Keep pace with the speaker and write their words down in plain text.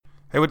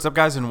Hey, what's up,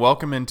 guys, and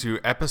welcome into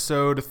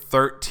episode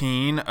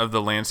 13 of the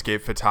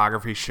Landscape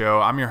Photography Show.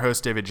 I'm your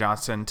host, David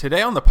Johnson.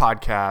 Today on the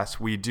podcast,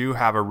 we do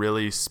have a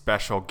really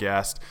special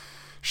guest.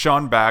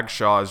 Sean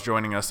Bagshaw is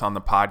joining us on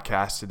the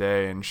podcast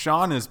today, and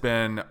Sean has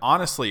been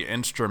honestly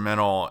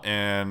instrumental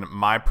in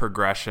my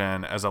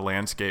progression as a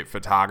landscape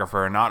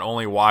photographer, not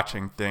only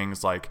watching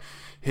things like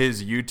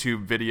his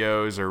YouTube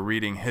videos or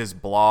reading his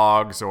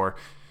blogs or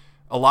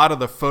a lot of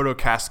the Photo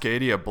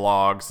Cascadia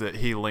blogs that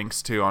he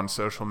links to on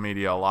social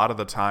media a lot of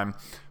the time,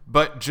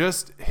 but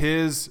just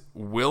his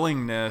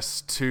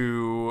willingness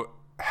to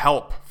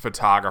help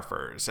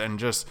photographers and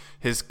just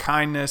his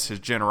kindness, his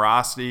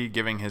generosity,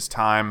 giving his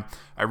time.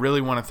 I really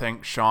want to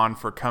thank Sean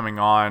for coming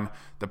on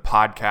the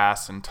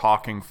podcast and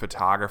talking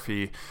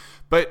photography.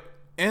 But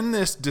in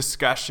this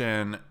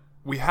discussion,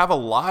 we have a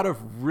lot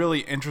of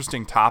really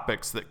interesting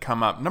topics that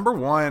come up. Number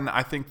one,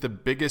 I think the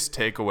biggest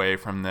takeaway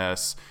from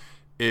this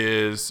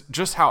is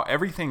just how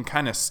everything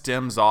kind of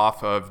stems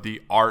off of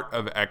the art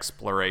of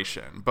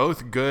exploration,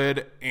 both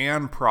good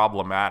and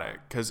problematic.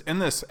 Because in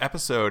this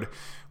episode,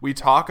 we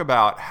talk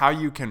about how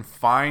you can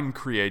find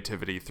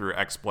creativity through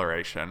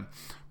exploration.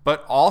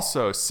 But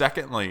also,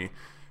 secondly,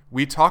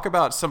 we talk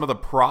about some of the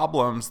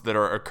problems that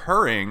are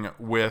occurring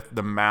with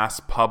the mass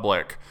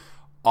public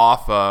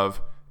off of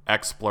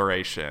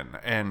exploration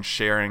and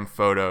sharing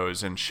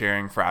photos and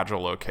sharing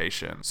fragile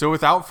locations. So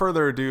without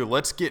further ado,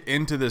 let's get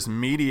into this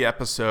meaty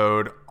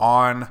episode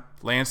on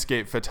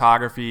landscape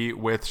photography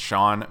with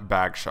Sean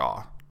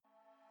Bagshaw.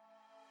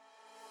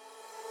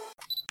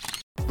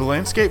 The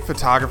Landscape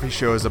Photography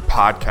Show is a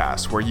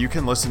podcast where you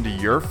can listen to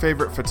your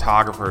favorite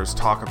photographers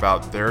talk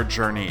about their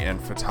journey in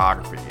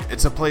photography.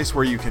 It's a place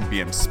where you can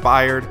be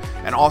inspired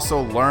and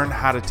also learn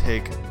how to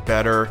take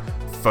better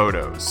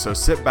photos. So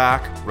sit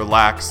back,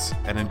 relax,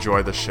 and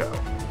enjoy the show.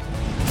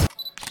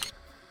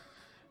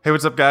 Hey,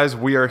 what's up, guys?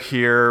 We are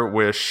here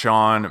with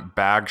Sean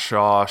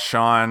Bagshaw.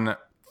 Sean,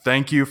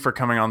 thank you for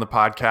coming on the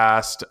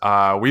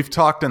podcast. We've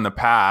talked in the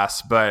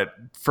past, but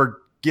for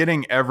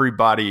getting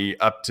everybody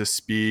up to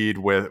speed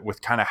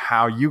with kind of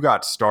how you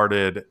got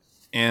started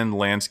in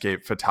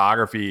landscape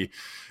photography,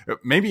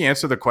 maybe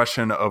answer the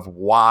question of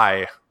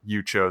why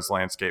you chose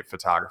landscape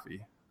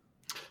photography.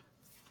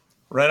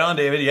 Right on,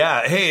 David.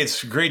 Yeah. Hey,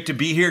 it's great to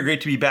be here.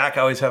 Great to be back.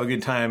 I always have a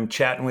good time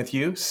chatting with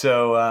you.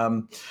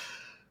 So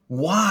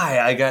why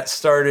I got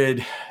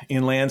started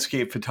in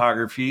landscape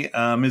photography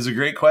is a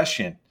great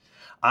question.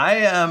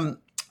 I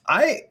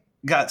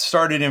got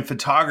started in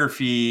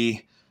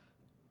photography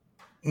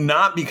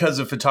not because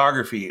of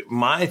photography.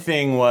 My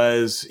thing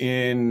was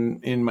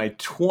in my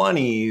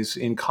 20s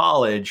in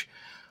college,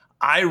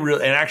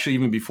 and actually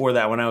even before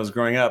that when I was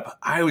growing up,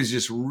 I was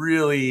just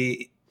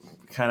really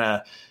kind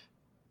of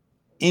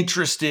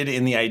interested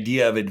in the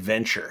idea of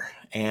adventure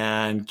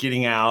and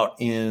getting out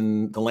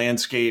in the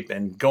landscape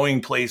and going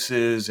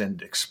places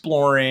and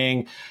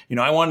exploring. You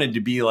know, I wanted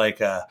to be like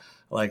a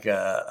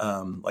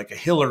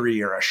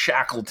Hillary or a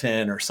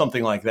Shackleton or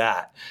something like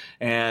that.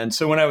 And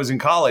so when I was in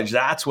college,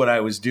 that's what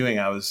I was doing.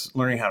 I was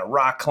learning how to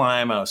rock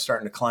climb. I was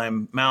starting to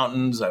climb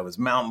mountains. I was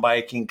mountain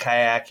biking,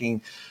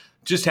 kayaking,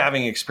 just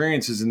having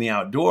experiences in the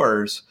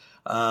outdoors.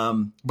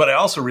 But I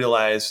also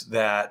realized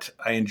that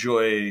I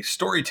enjoy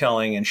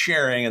storytelling and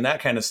sharing and that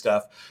kind of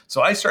stuff.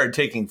 So I started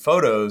taking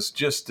photos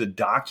just to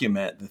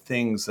document the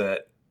things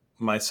that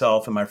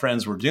myself and my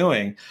friends were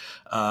doing.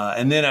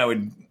 And then I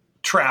would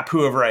trap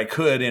whoever I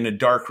could in a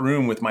dark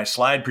room with my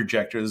slide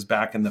projectors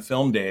back in the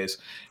film days,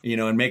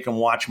 and make them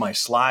watch my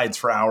slides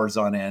for hours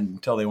on end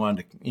until they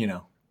wanted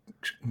to,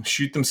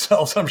 shoot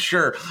themselves, I'm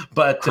sure.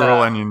 But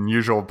cruel and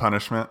unusual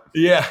punishment.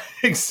 Yeah,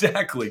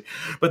 exactly.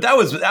 But that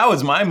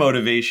was my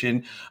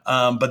motivation.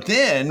 But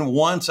then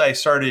once I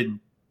started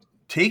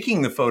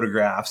taking the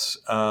photographs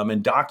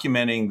and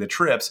documenting the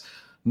trips,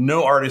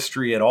 no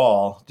artistry at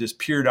all, just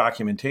pure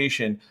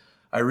documentation,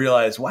 I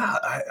realized, wow,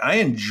 I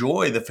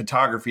enjoy the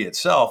photography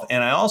itself.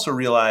 And I also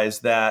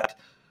realized that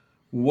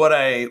what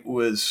I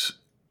was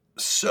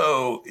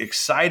so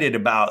excited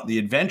about the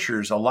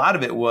adventures, a lot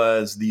of it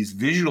was these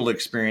visual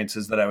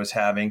experiences that I was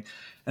having.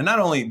 And not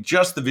only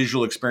just the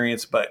visual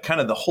experience, but kind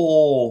of the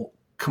whole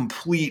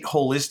complete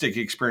holistic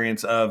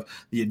experience of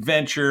the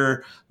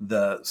adventure,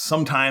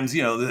 sometimes,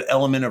 the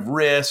element of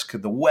risk,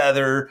 the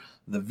weather,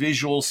 the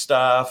visual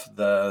stuff,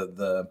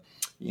 the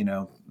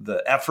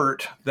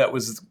effort that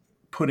was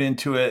put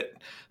into it.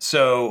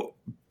 So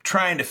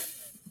trying to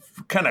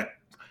kind of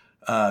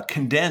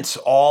condense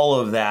all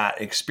of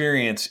that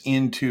experience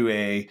into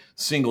a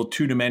single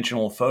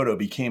two-dimensional photo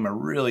became a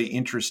really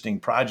interesting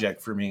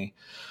project for me.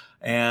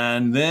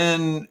 And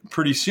then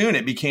pretty soon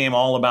it became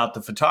all about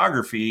the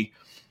photography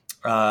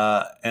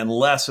and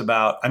less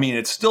about,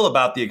 it's still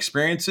about the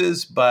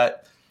experiences,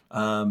 but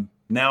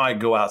now I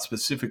go out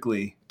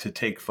specifically to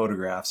take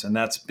photographs. And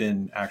that's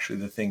been actually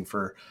the thing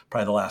for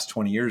probably the last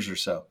 20 years or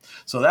so.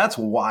 So that's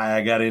why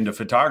I got into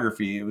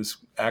photography. It was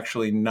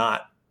actually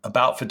not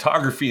about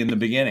photography in the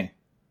beginning.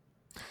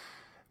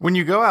 When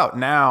you go out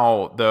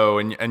now, though,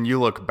 and you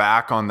look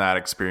back on that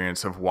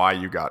experience of why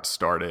you got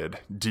started,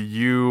 do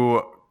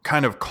you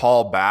kind of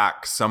call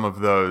back some of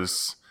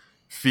those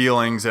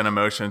feelings and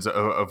emotions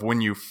of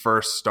when you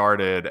first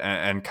started,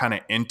 and kind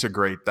of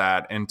integrate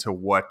that into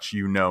what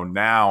you know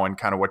now and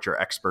kind of what your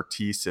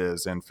expertise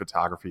is in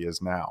photography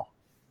is now?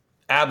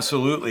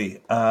 Absolutely.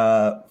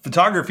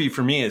 Photography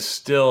for me is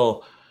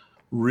still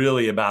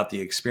really about the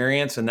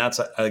experience. And that's,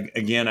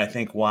 again, I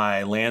think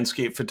why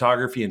landscape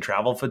photography and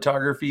travel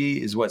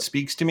photography is what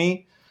speaks to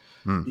me.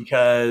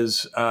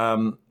 Because,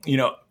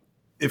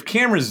 if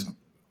cameras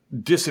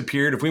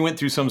disappeared, if we went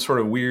through some sort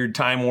of weird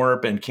time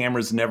warp and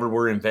cameras never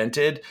were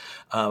invented,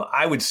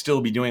 I would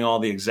still be doing all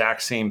the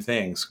exact same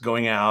things,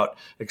 going out,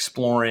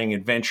 exploring,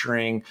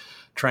 adventuring,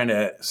 trying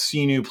to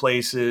see new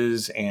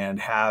places and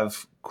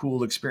have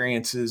cool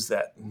experiences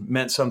that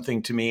meant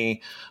something to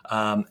me.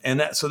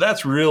 So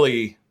that's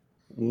really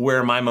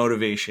where my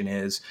motivation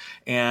is.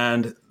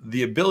 And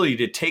the ability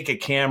to take a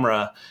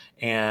camera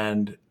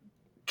and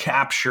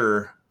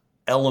capture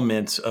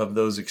elements of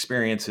those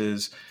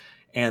experiences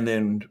and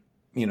then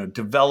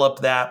develop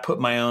that, put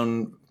my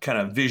own kind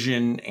of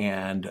vision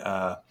and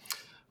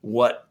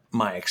what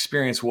my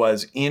experience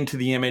was into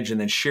the image, and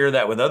then share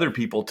that with other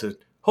people to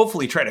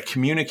hopefully try to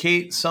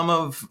communicate some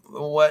of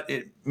what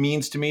it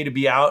means to me to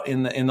be out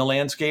in the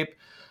landscape.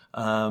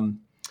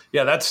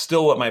 That's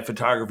still what my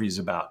photography is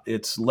about.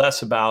 It's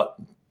less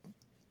about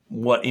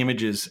what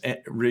images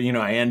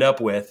I end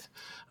up with,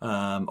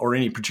 or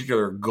any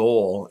particular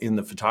goal in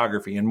the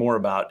photography, and more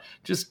about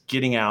just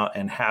getting out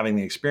and having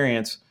the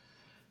experience.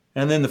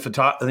 And then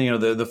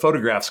the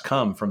photographs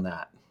come from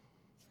that.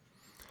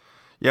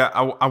 Yeah,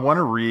 I want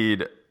to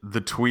read the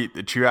tweet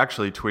that you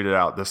actually tweeted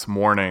out this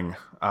morning.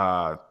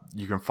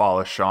 You can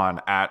follow Sean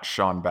at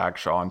Sean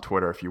Bagshaw on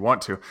Twitter if you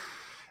want to.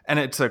 And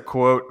it's a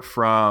quote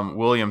from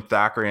William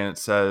Thackeray, and it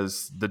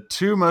says, "The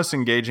two most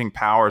engaging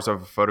powers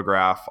of a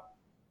photograph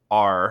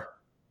are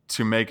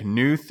to make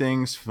new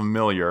things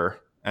familiar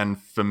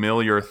and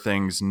familiar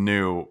things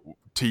new."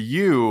 To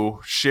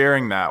you,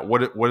 sharing that,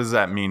 what does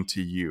that mean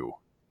to you?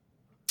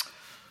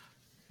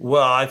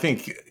 Well, I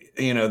think,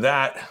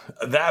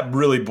 that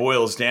really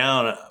boils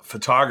down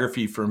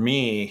photography for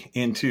me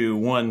into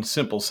one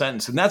simple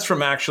sentence. And that's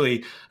from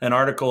actually an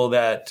article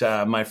that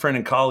my friend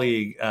and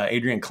colleague,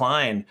 Adrian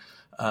Klein,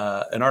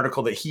 an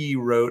article that he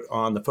wrote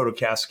on the Photo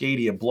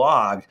Cascadia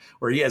blog,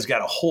 where he has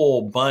got a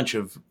whole bunch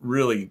of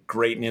really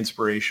great and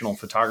inspirational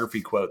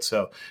photography quotes.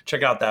 So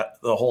check out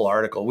the whole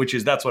article,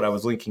 that's what I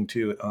was linking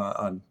to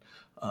on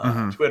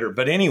Twitter.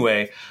 But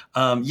anyway,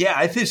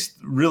 I just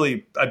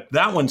really,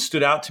 that one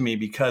stood out to me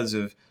because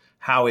of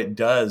how it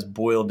does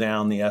boil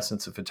down the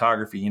essence of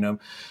photography,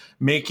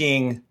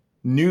 making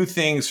new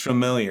things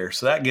familiar.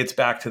 So that gets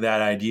back to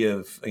that idea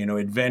of,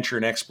 adventure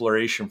and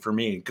exploration for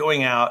me,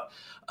 going out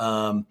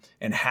and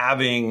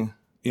having,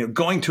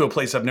 going to a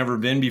place I've never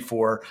been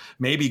before,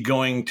 maybe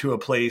going to a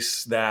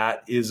place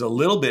that is a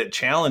little bit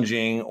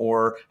challenging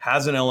or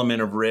has an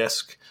element of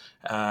risk,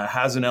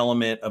 has an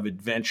element of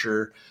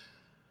adventure.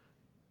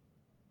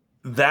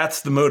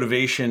 That's the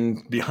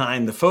motivation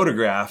behind the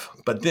photograph.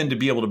 But then to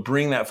be able to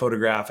bring that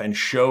photograph and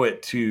show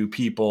it to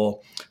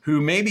people who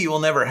maybe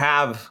will never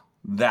have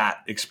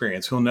that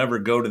experience, who'll never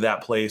go to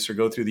that place or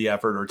go through the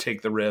effort or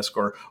take the risk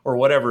or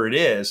whatever it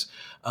is.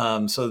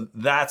 So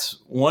that's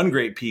one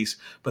great piece.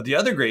 But the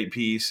other great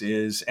piece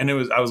is, and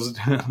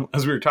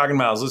as we were talking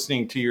about, I was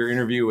listening to your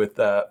interview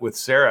with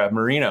Sarah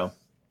Marino,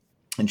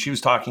 and she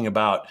was talking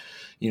about,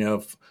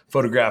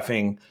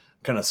 photographing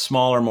kind of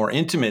smaller, more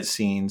intimate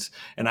scenes.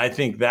 And I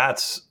think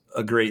that's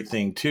a great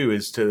thing too,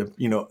 is to,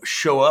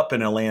 show up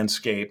in a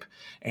landscape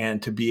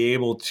and to be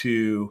able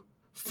to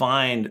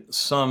find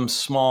some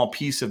small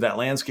piece of that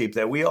landscape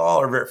that we all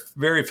are very,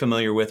 very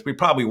familiar with. We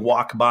probably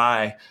walk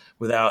by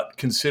without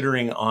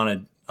considering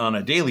on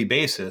a daily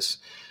basis.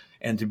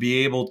 And to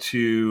be able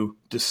to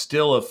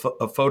distill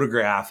a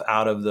photograph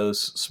out of those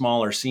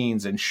smaller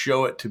scenes and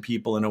show it to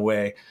people in a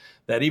way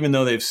that, even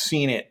though they've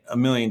seen it a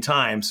million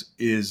times,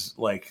 is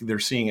like they're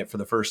seeing it for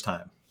the first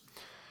time.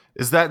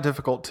 Is that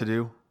difficult to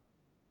do?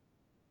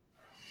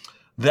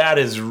 That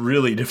is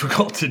really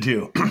difficult to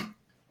do.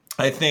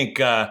 I think,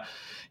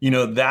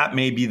 that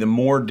may be the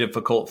more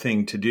difficult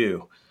thing to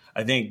do.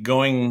 I think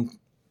going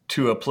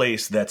to a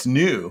place that's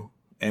new,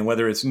 and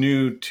whether it's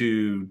new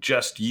to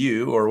just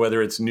you or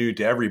whether it's new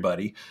to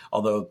everybody,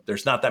 although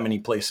there's not that many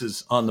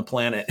places on the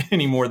planet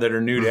anymore that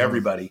are new to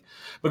everybody,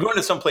 but going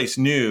to someplace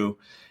new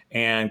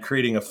and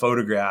creating a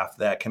photograph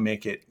that can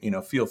make it,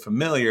 feel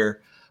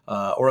familiar,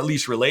 or at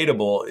least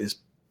relatable, is,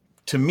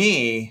 to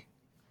me,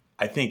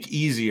 I think,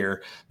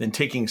 easier than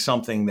taking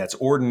something that's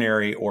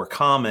ordinary or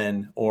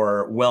common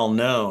or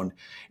well-known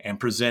and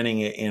presenting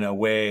it in a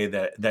way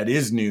that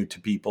is new to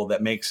people,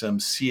 that makes them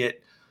see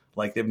it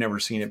like they've never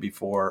seen it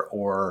before,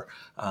 or,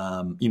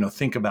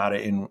 think about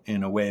it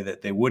in a way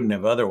that they wouldn't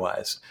have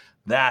otherwise.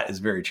 That is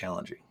very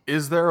challenging.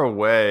 Is there a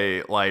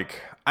way,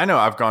 I know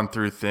I've gone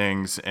through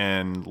things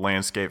in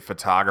landscape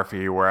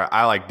photography where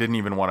I didn't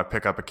even want to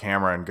pick up a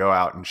camera and go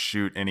out and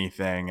shoot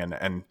anything.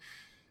 And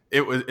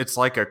it's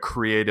like a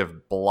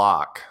creative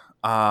block.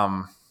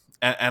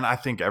 and I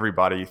think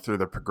everybody through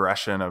the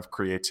progression of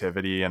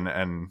creativity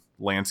and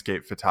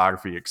landscape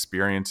photography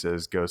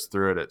experiences goes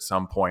through it at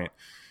some point.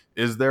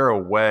 Is there a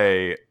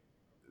way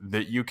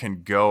that you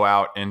can go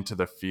out into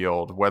the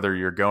field, whether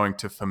you're going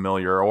to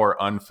familiar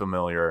or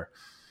unfamiliar,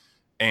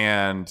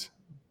 and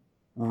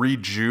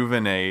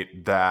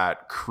rejuvenate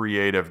that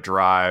creative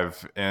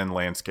drive in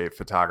landscape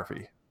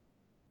photography?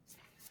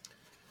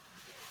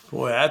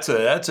 Boy, that's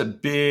a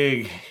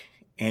big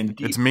and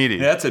deep, it's meaty.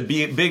 That's a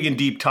big and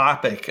deep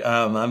topic.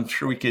 I'm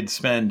sure we could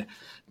spend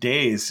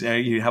days.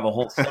 You have a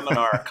whole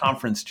seminar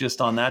conference just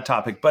on that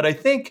topic. But I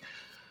think,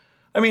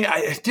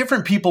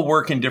 different people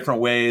work in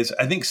different ways.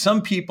 I think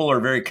some people are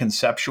very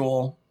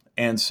conceptual,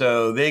 and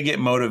so they get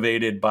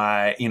motivated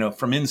by,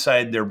 from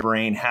inside their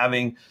brain,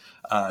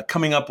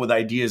 coming up with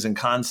ideas and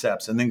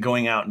concepts, and then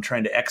going out and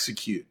trying to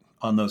execute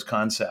on those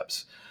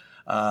concepts.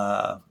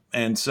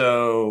 And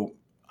so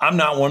I'm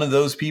not one of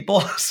those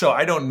people, so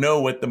I don't know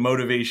what the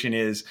motivation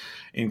is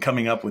in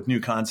coming up with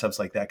new concepts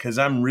like that, because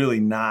I'm really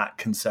not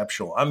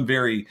conceptual. I'm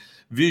very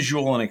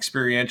visual and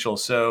experiential.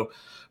 So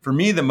for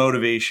me, the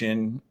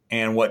motivation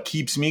and what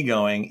keeps me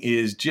going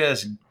is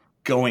just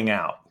going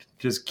out,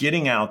 just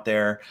getting out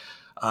there.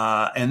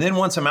 And then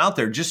once I'm out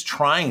there, just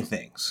trying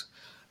things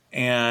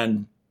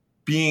and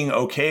being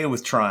okay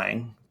with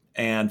trying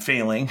and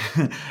failing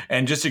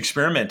and just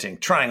experimenting,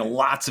 trying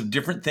lots of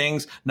different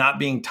things, not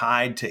being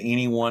tied to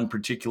any one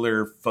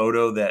particular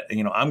photo that,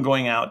 I'm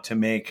going out to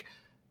make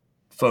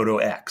photo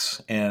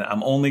X and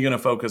I'm only going to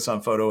focus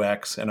on photo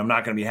X, and I'm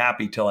not going to be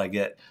happy till I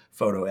get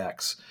photo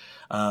X.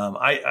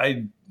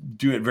 I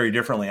do it very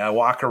differently. I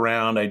walk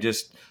around, I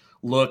just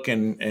look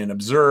and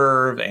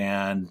observe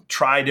and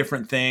try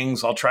different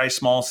things. I'll try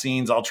small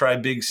scenes. I'll try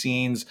big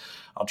scenes.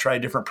 I'll try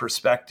different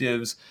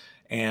perspectives.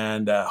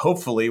 And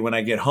hopefully when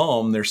I get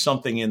home, there's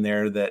something in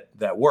there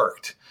that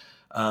worked.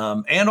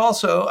 And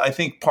also, I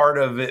think part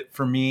of it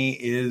for me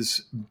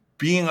is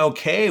being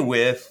okay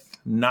with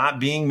not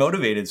being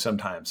motivated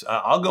sometimes.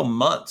 I'll go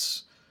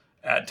months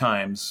at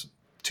times,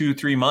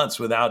 2-3 months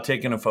without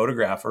taking a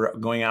photograph or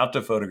going out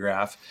to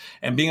photograph,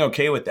 and being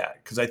okay with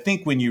that. Because I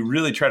think when you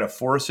really try to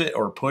force it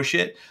or push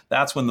it,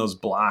 that's when those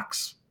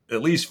blocks,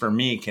 at least for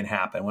me, can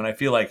happen. When I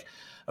feel like,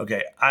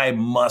 okay, I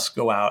must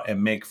go out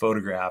and make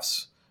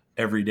photographs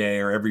every day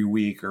or every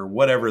week or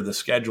whatever the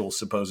schedule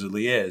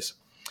supposedly is.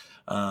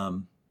 I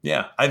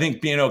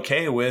think being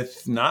okay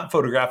with not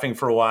photographing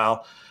for a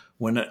while,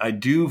 when I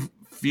do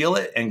feel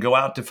it and go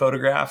out to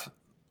photograph,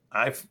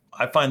 I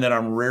find that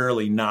I'm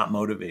rarely not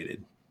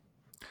motivated.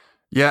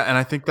 Yeah, and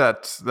I think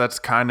that's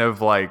kind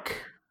of like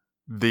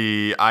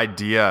the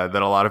idea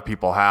that a lot of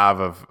people have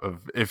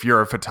of if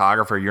you're a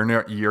photographer,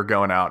 you're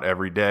going out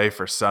every day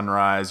for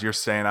sunrise, you're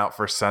staying out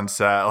for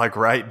sunset, like,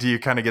 right? Do you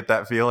kind of get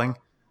that feeling?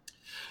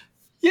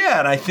 Yeah,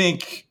 and I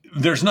think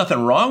there's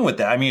nothing wrong with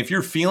that. I mean, if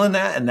you're feeling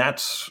that and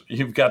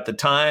you've got the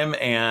time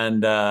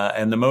and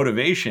the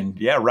motivation,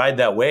 yeah, ride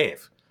that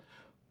wave.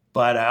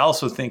 But I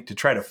also think to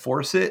try to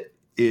force it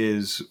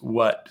is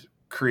what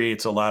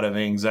creates a lot of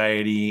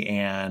anxiety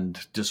and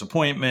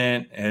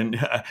disappointment, and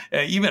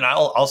even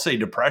I'll say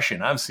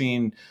depression. I've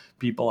seen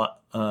people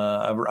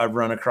I've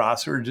run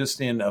across who are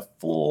just in a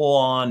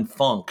full-on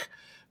funk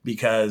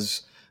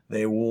because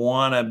they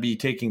want to be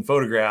taking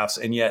photographs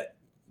and yet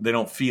they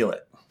don't feel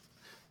it.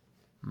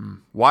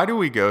 Why do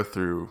we go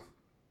through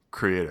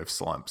creative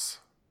slumps?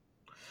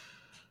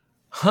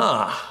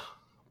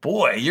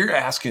 Boy, you're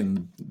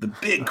asking the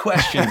big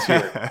questions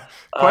here.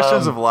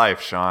 Questions of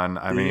life, Sean.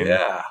 I mean,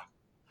 yeah.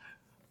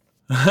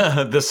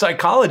 The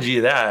psychology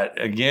of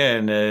that,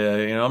 again,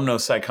 I'm no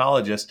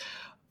psychologist.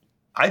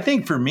 I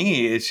think for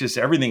me, it's just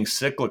everything's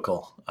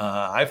cyclical.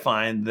 I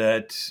find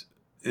that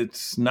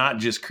it's not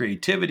just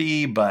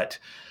creativity, but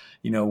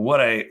what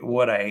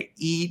I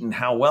eat and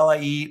how well I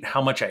eat,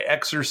 how much I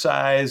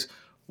exercise,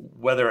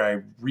 whether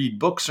I read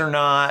books or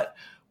not,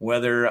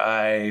 whether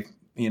I,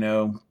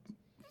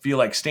 feel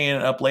like staying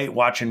up late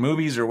watching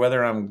movies or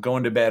whether I'm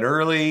going to bed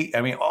early.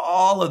 I mean,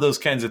 all of those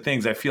kinds of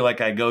things, I feel like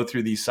I go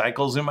through these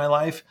cycles in my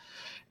life.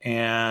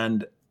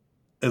 And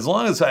as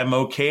long as I'm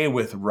okay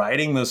with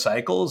riding those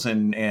cycles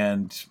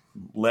and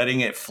letting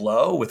it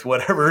flow with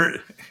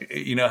whatever,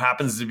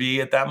 happens to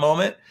be at that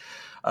moment,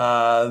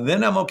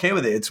 then I'm okay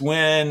with it. It's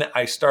when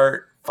I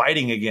start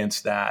fighting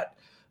against that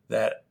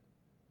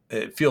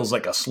it feels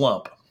like a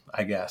slump,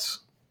 I guess.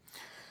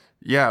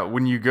 Yeah.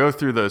 When you go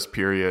through those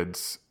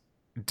periods,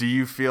 do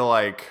you feel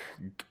like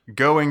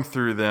going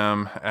through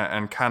them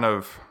and kind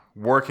of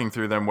working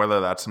through them, whether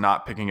that's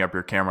not picking up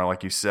your camera,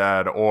 like you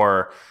said,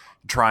 or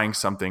trying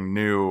something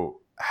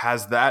new,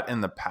 has that in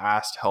the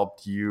past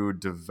helped you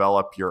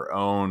develop your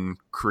own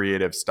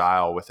creative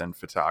style within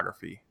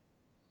photography?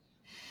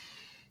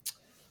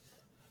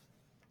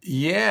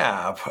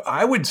 Yeah,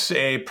 I would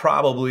say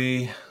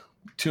probably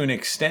to an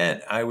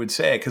extent,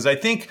 because I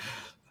think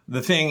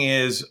the thing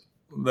is,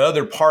 the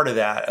other part of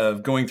that,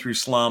 of going through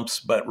slumps,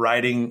 but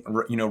riding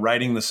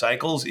the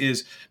cycles,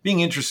 is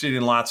being interested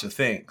in lots of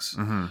things.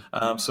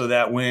 Mm-hmm. So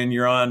that when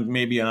you're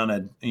maybe on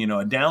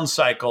a down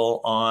cycle,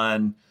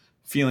 on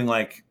feeling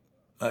like,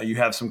 you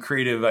have some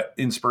creative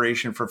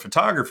inspiration for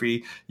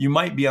photography, you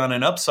might be on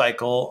an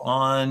upcycle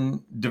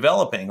on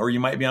developing, or you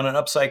might be on an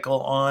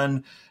upcycle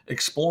on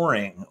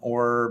exploring,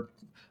 or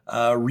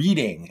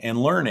reading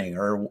and learning,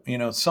 or,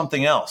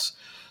 something else.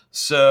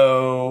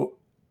 So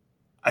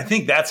I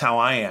think that's how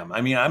I am.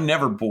 I mean, I'm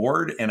never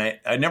bored, and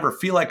I never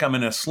feel like I'm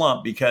in a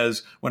slump,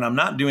 because when I'm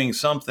not doing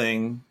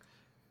something,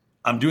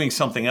 I'm doing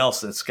something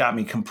else that's got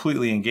me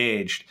completely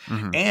engaged.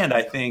 Mm-hmm. And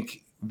I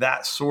think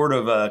that sort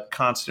of a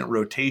constant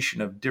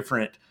rotation of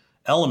different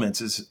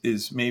elements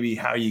is maybe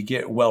how you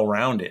get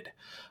well-rounded.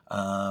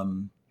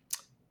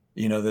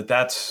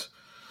 That's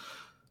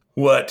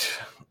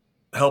what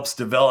helps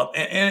develop.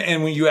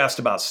 And when you asked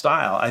about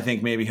style, I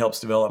think maybe helps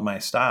develop my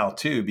style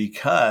too,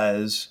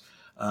 because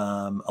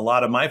a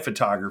lot of my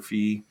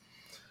photography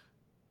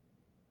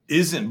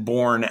isn't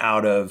born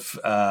out of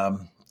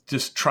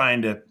just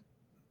trying to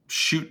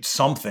shoot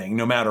something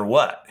no matter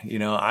what.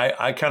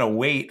 I kind of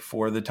wait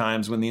for the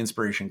times when the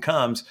inspiration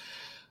comes.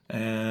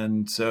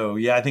 And so,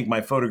 I think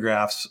my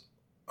photographs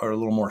are a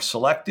little more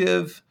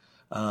selective,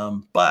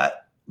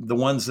 but the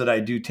ones that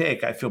I do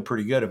take, I feel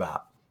pretty good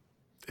about.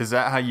 Is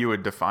that how you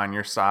would define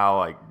your style,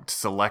 like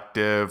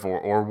selective,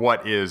 or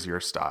what is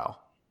your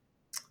style?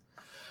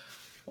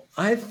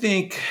 I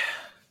think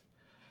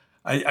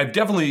I've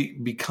definitely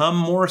become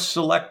more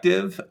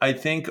selective, I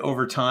think,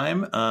 over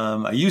time.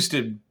 I used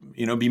to,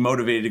 be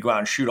motivated to go out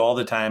and shoot all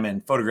the time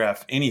and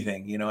photograph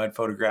anything. I'd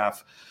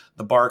photograph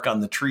the bark on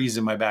the trees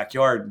in my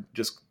backyard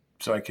just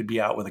so I could be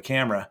out with a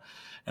camera.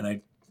 And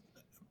I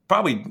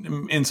probably,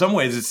 in some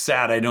ways, it's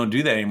sad I don't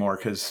do that anymore,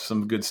 because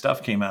some good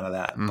stuff came out of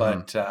that.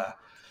 Mm-hmm.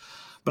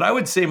 But I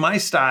would say my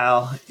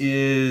style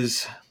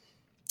is,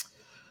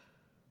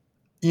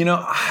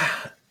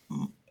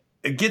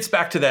 it gets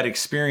back to that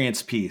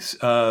experience piece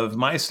of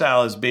my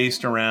style is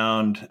based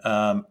around,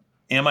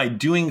 am I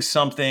doing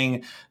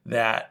something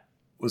that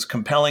was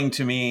compelling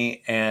to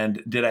me,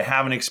 and did I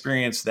have an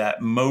experience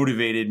that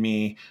motivated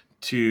me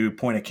to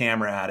point a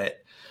camera at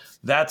it?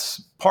 That's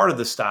part of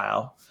the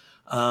style.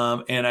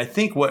 And I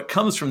think what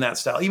comes from that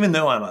style, even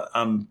though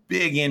I'm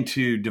big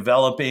into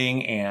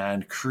developing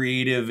and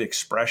creative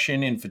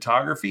expression in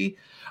photography,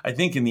 I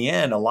think in the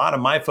end, a lot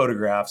of my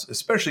photographs,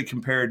 especially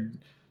compared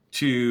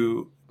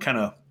to kind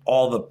of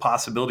all the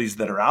possibilities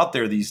that are out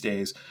there these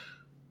days,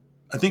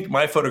 I think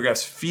my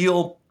photographs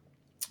feel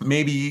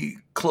maybe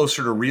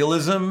closer to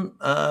realism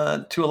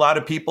to a lot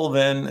of people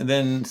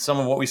than some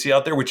of what we see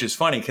out there, which is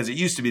funny, because it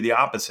used to be the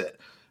opposite.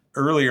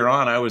 Earlier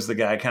on, I was the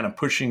guy kind of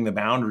pushing the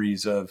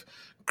boundaries of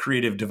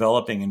creative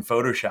developing in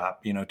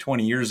Photoshop,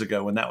 20 years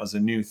ago, when that was a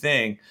new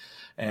thing.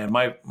 And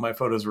my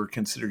photos were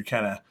considered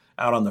kind of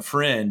out on the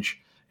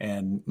fringe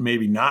and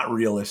maybe not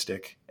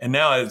realistic. And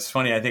now it's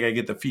funny, I think I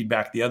get the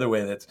feedback the other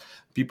way, that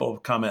people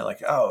comment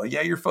like, oh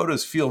yeah, your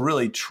photos feel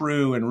really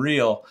true and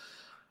real.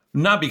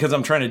 Not because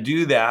I'm trying to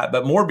do that,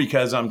 but more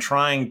because I'm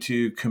trying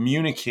to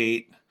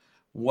communicate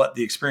what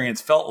the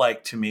experience felt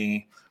like to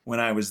me when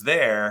I was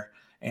there,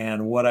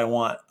 and what I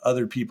want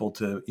other people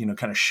to,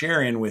 kind of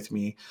share in with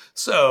me.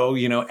 So,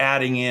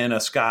 adding in a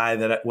sky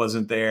that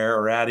wasn't there,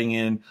 or adding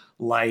in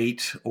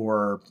light,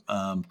 or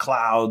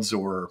clouds,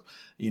 or,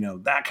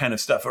 that kind of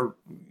stuff, or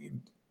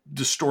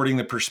distorting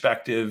the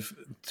perspective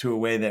to a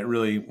way that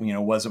really,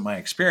 wasn't my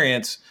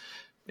experience,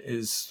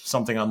 is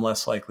something I'm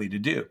less likely to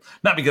do.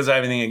 Not because I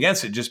have anything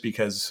against it, just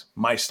because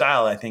my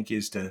style, I think,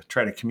 is to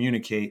try to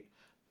communicate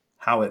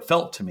how it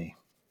felt to me.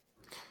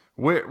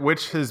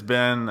 Which has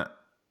been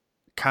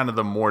kind of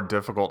the more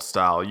difficult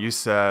style? You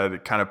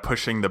said kind of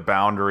pushing the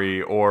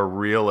boundary or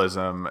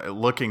realism.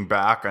 Looking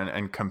back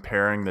and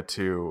comparing the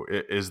two,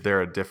 is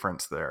there a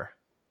difference there?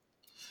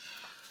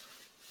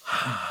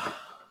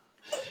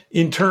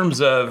 In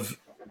terms of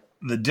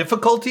the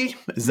difficulty?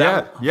 Is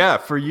that? Yeah,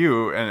 for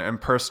you and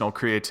personal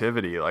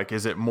creativity. Like,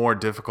 is it more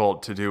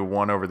difficult to do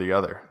one over the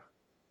other?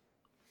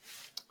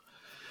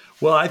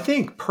 Well, I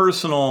think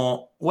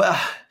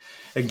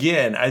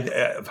again,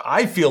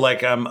 I feel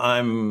like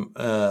I'm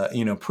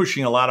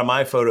pushing a lot of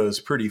my photos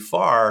pretty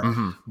far,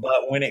 mm-hmm.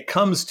 But when it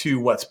comes to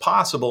what's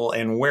possible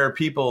and where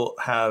people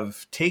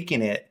have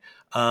taken it,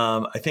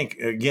 I think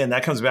again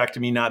that comes back to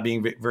me not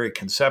being very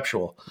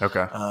conceptual.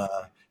 Okay.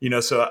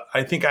 So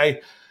I think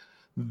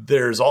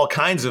there's all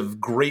kinds of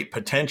great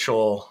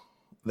potential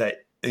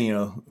that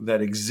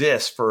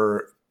exists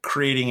for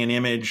creating an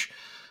image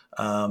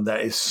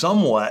that is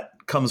somewhat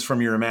comes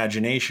from your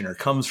imagination or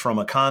comes from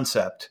a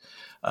concept.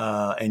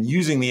 And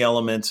using the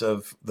elements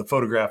of the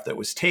photograph that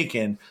was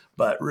taken,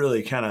 but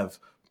really kind of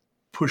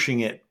pushing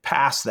it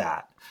past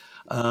that.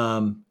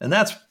 And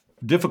that's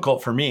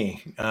difficult for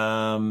me.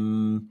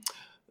 I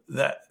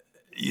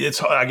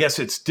guess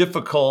it's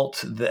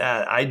difficult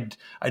that I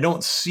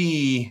don't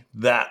see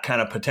that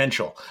kind of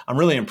potential. I'm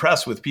really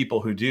impressed with people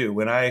who do.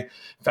 In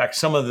fact,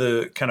 some of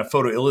the kind of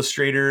photo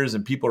illustrators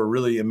and people are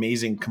really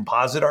amazing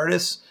composite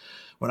artists.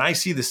 When I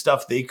see the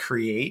stuff they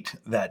create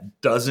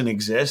that doesn't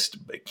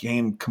exist, but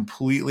came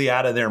completely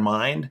out of their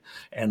mind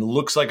and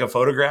looks like a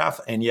photograph,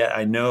 and yet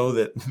I know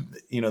that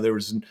there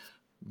was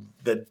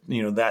that,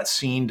 that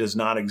scene does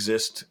not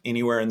exist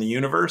anywhere in the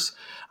universe.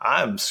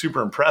 I'm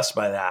super impressed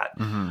by that.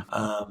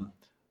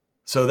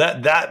 So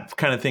that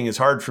kind of thing is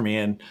hard for me.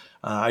 And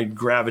I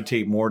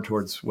gravitate more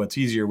towards what's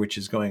easier, which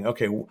is going,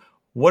 okay,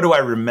 what do I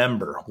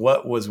remember?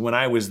 What was when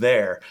I was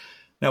there?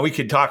 Now we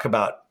could talk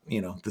about,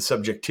 the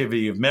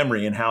subjectivity of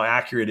memory and how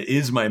accurate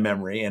is my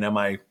memory. And am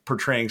I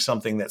portraying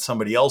something that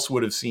somebody else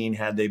would have seen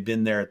had they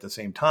been there at the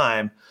same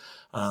time?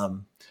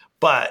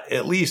 But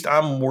at least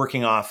I'm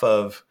working off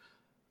of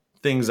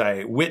things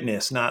I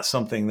witnessed, not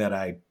something that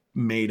I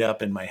made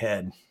up in my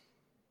head.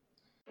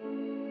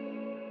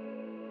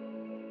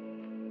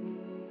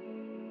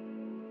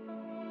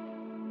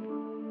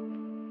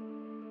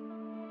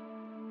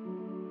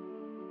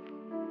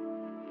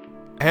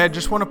 Hey, I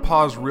just want to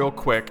pause real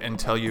quick and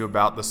tell you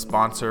about the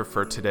sponsor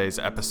for today's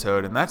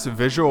episode, and that's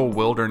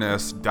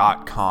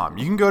visualwilderness.com.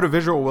 You can go to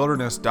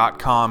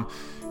visualwilderness.com,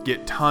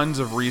 get tons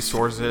of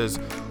resources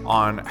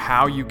on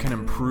how you can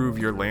improve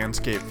your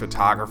landscape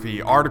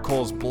photography,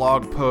 articles,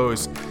 blog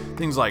posts,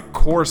 things like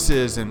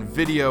courses and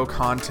video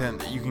content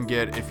that you can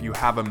get if you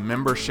have a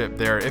membership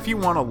there. If you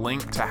want a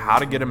link to how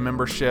to get a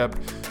membership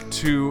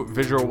to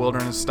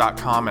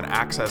visualwilderness.com and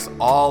access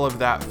all of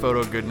that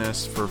photo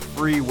goodness for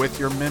free with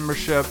your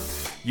membership,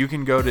 you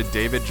can go to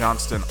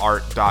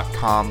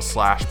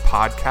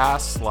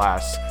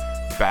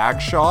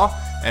davidjohnstonart.com/podcast/Bagshaw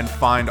and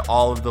find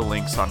all of the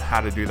links on how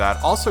to do that.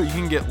 Also, you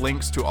can get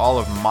links to all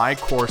of my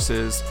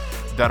courses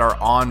that are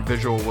on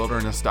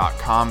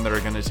visualwilderness.com that are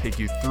going to take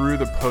you through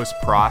the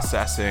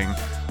post-processing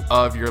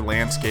of your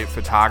landscape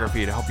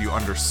photography to help you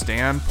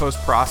understand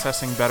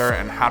post-processing better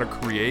and how to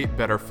create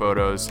better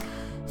photos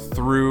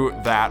through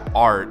that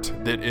art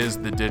that is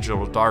the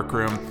digital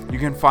darkroom. You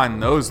can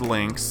find those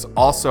links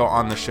also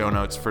on the show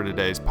notes for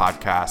today's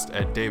podcast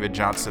at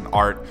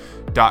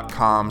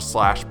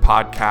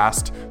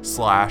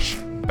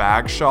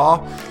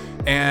davidjohnstonart.com/podcast/Bagshaw.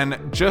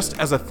 And just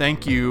as a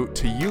thank you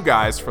to you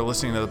guys for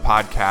listening to the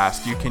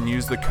podcast, you can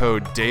use the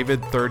code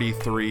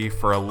DAVID33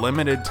 for a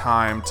limited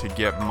time to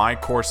get my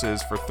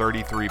courses for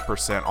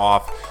 33%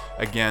 off.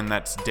 Again,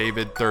 that's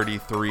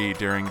DAVID33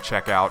 during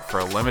checkout for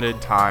a limited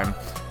time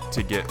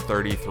to get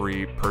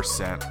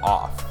 33%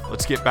 off.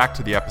 Let's get back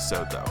to the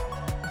episode though.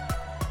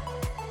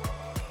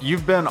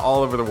 You've been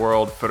all over the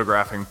world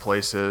photographing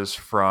places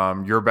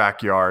from your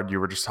backyard. You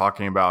were just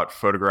talking about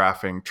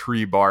photographing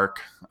tree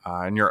bark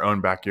in your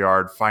own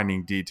backyard,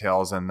 finding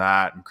details in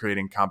that and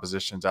creating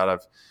compositions out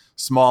of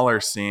smaller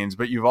scenes.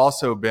 But you've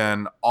also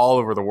been all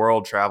over the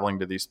world traveling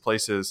to these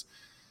places.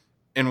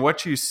 In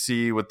what you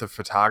see with the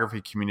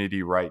photography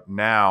community right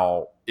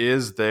now,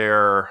 is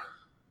there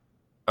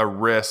a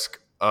risk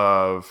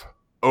of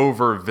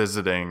over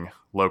visiting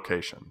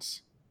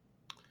locations?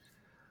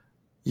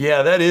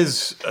 Yeah, that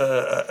is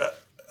a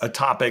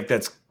topic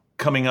that's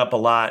coming up a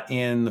lot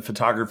in the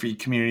photography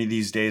community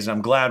these days.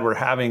 I'm glad we're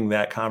having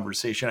that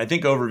conversation. I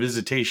think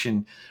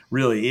overvisitation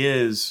really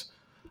is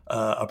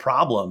a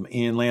problem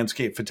in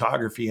landscape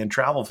photography and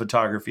travel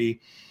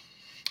photography.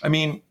 I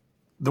mean,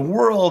 the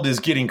world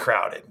is getting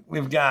crowded.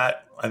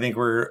 I think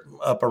we're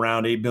up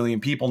around 8 billion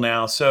people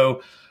now.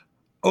 So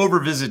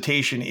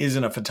overvisitation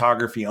isn't a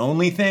photography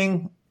only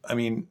thing. I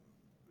mean,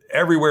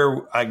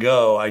 everywhere I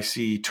go, I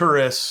see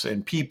tourists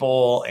and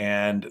people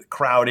and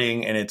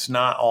crowding, and it's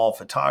not all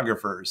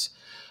photographers.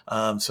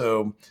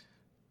 So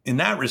in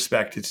that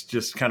respect, it's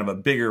just kind of a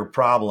bigger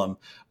problem.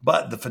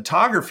 But the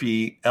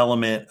photography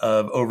element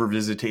of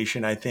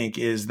overvisitation, I think,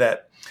 is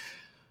that,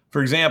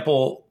 for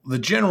example, the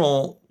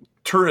general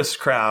tourist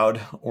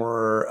crowd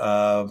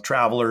or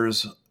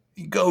travelers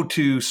go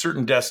to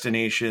certain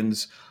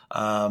destinations.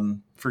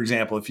 For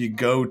example, if you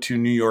go to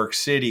New York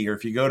City, or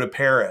if you go to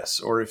Paris,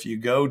 or if you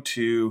go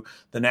to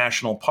the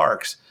national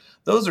parks,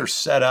 those are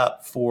set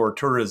up for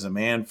tourism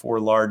and for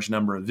a large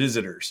number of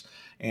visitors.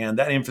 And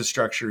that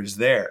infrastructure is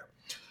there.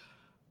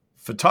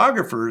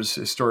 Photographers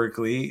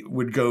historically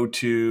would go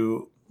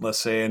to, let's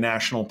say, a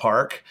national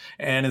park,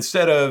 and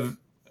instead of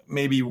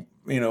maybe,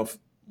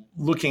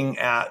 looking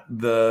at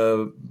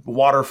the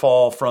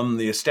waterfall from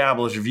the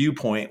established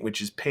viewpoint, which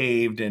is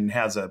paved and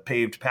has a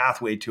paved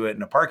pathway to it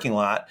in a parking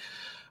lot,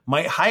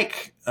 might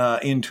hike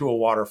into a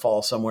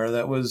waterfall somewhere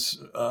that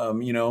was, a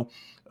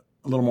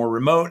little more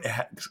remote,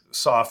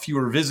 saw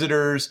fewer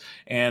visitors.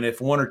 And if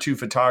one or two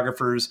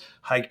photographers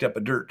hiked up a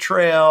dirt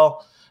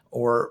trail,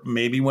 or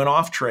maybe went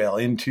off trail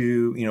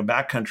into,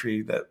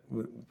 backcountry,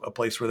 a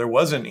place where there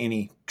wasn't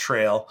any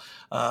trail,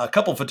 a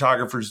couple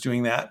photographers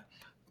doing that,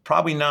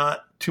 probably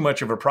not too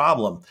much of a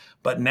problem.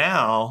 But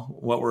now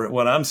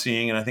what I'm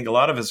seeing, and I think a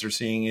lot of us are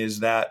seeing, is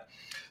that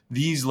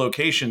these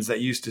locations that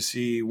used to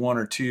see one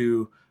or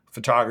two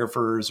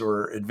photographers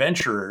or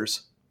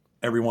adventurers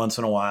every once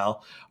in a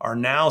while are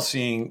now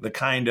seeing the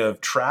kind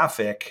of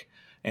traffic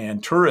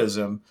and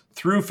tourism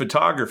through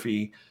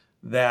photography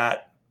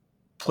that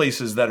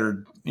places that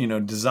are,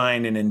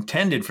 designed and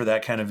intended for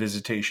that kind of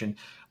visitation,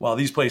 while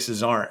these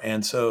places aren't.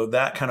 And so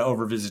that kind of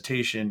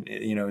overvisitation,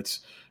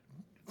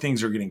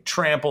 things are getting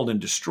trampled and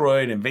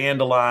destroyed and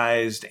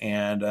vandalized,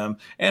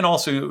 and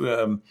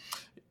also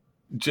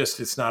just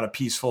it's not a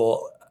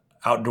peaceful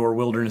outdoor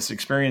wilderness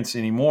experience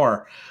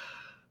anymore.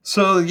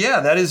 So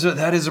yeah, that is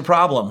a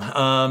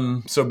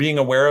problem. So being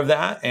aware of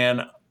that,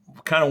 and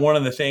kind of one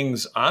of the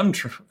things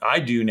I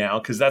do now,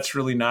 because that's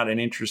really not an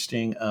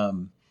interesting.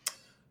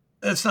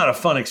 It's not a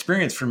fun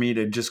experience for me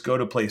to just go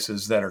to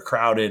places that are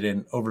crowded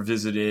and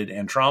overvisited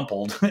and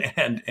trampled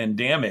and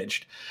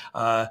damaged.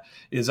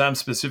 Is I'm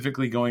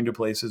specifically going to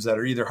places that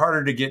are either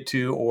harder to get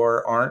to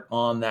or aren't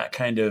on that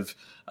kind of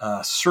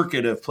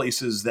circuit of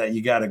places that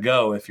you got to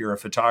go if you're a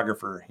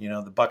photographer.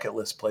 The bucket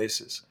list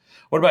places.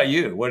 What about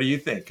you? What do you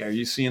think? Are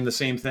you seeing the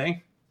same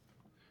thing?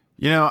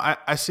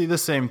 I see the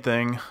same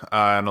thing,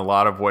 and a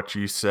lot of what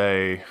you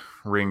say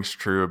rings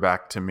true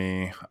back to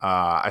me.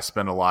 I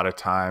spend a lot of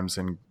times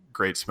in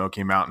Great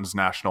Smoky Mountains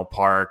National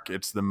Park.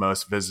 It's the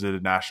most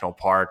visited national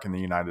park in the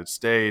United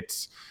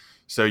States.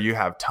 So you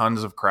have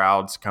tons of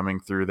crowds coming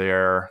through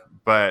there,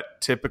 but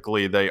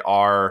typically they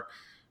are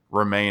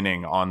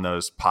remaining on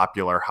those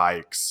popular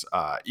hikes.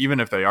 Even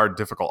if they are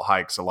difficult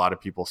hikes, a lot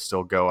of people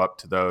still go up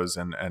to those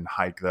and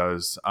hike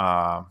those.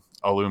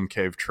 Alum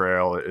Cave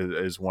Trail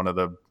is one of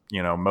the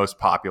most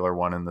popular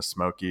one in the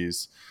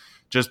Smokies,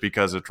 just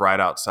because it's right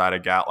outside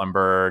of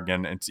Gatlinburg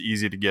and it's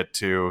easy to get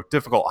to.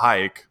 Difficult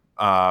hike,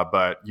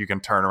 but you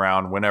can turn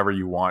around whenever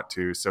you want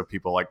to. So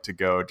people like to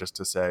go just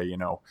to say,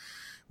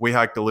 we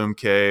hiked the Loom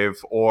Cave,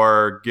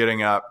 or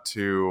getting up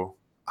to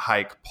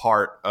hike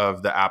part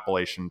of the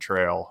Appalachian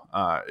Trail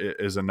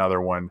is another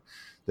one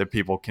that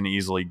people can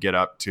easily get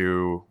up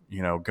to,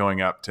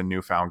 going up to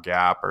Newfound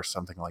Gap or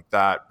something like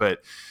that.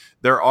 But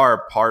there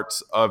are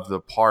parts of the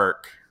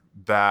park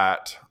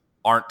that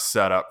aren't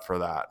set up for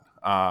that.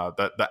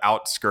 The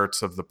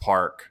outskirts of the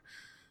park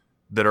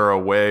that are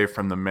away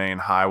from the main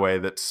highway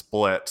that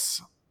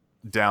splits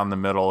down the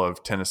middle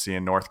of Tennessee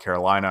and North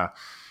Carolina.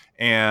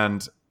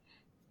 And,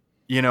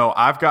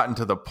 I've gotten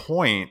to the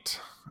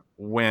point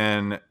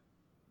when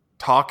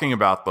talking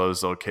about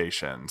those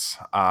locations,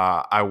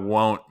 I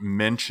won't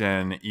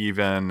mention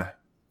even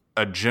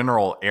a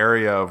general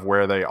area of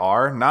where they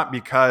are, not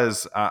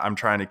because I'm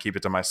trying to keep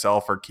it to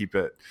myself or keep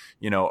it,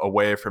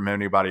 away from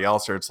anybody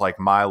else, or it's like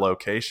my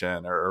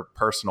location or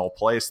personal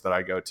place that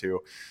I go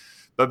to,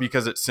 but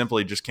because it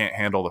simply just can't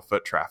handle the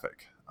foot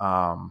traffic.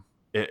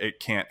 It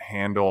can't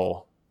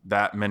handle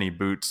that many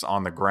boots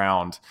on the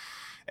ground.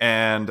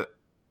 And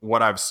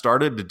what I've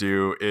started to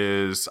do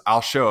is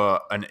I'll show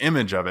an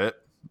image of it,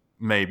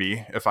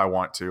 maybe, if I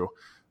want to,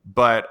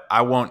 but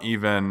I won't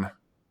even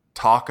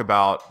talk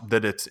about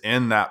that it's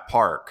in that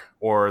park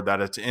or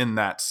that it's in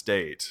that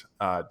state,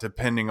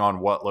 depending on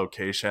what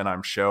location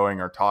I'm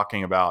showing or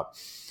talking about.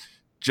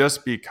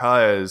 Just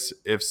because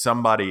if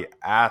somebody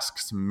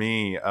asks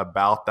me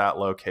about that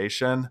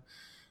location,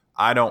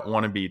 I don't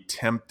want to be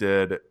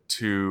tempted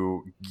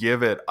to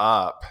give it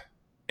up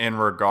in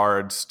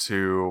regards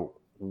to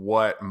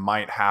what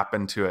might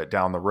happen to it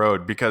down the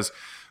road. Because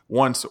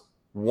once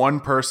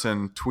one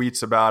person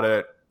tweets about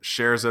it,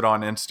 shares it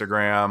on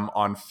Instagram,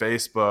 on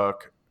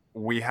Facebook,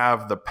 we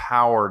have the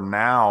power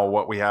now.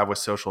 What we have with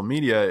social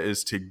media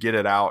is to get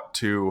it out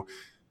to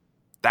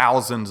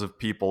thousands of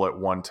people at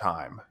one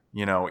time.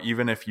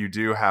 Even if you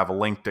do have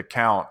linked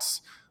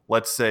accounts,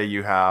 let's say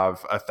you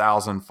have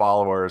 1,000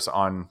 followers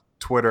on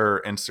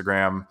Twitter,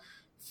 Instagram,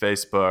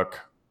 Facebook,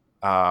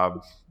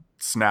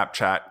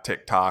 Snapchat,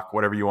 TikTok,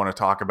 whatever you want to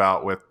talk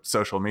about with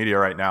social media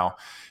right now.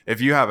 If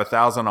you have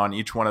 1,000 on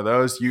each one of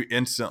those, you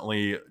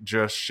instantly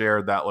just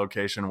shared that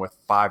location with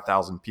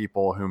 5,000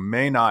 people who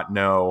may not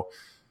know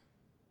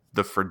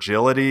the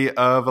fragility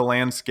of a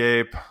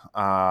landscape,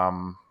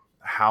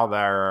 how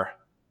their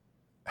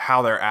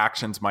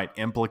actions might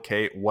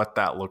implicate what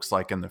that looks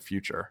like in the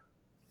future.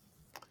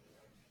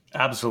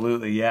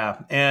 Absolutely,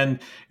 yeah, and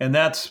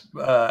that's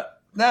a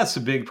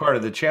big part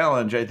of the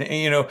challenge, I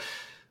think.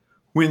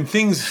 When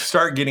things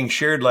start getting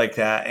shared like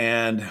that,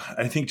 and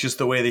I think just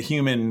the way the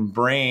human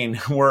brain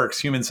works,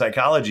 human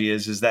psychology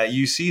is that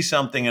you see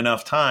something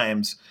enough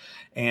times,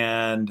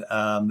 and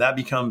that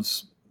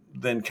becomes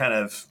then kind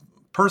of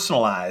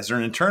personalized or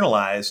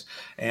internalized.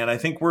 And I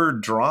think we're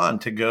drawn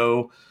to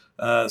go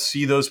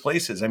see those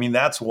places. I mean,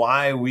 that's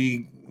why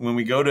when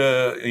we go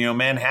to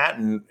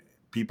Manhattan,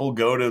 people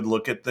go to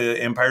look at the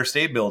Empire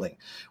State Building.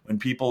 When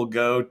people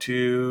go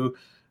to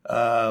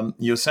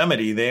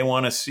Yosemite, they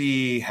want to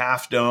see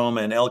Half Dome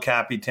and El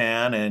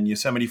Capitan and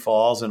Yosemite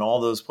Falls and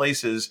all those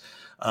places,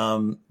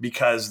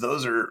 because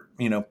those are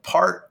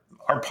part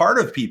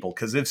of people,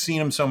 because they've seen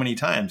them so many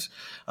times.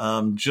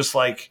 Just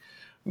like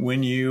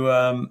when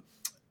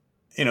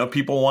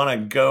people want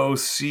to go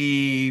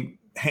see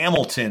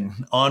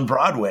Hamilton on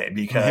Broadway,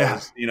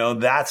 because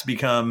that's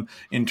become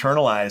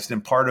internalized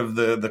and part of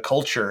the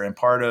culture and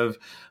part of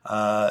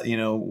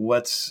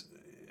what's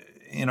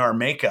in our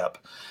makeup.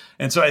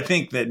 And so I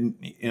think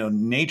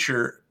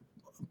that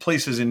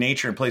places in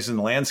nature and places in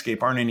the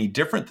landscape aren't any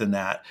different than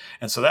that.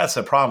 And so that's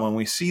the problem. When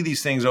we see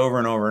these things over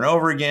and over and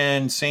over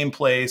again, same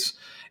place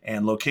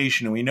and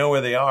location, and we know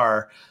where they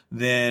are,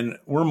 then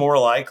we're more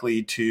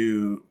likely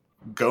to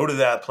go to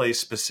that place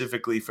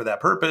specifically for that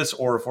purpose,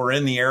 or if we're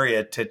in the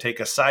area, to take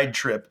a side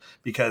trip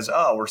because,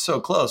 we're so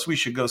close, we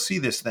should go see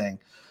this thing.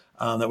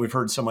 that we've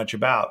heard so much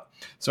about.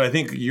 So I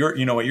think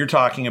what you're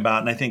talking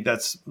about, and I think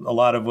that's a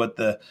lot of what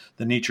the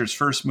Nature's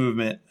First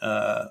movement,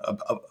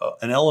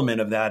 an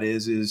element of that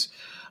is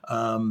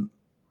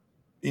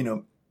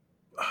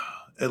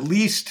at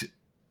least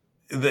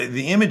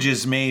the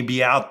images may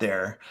be out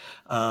there,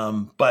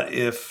 but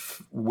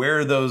if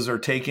where those are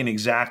taken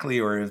exactly,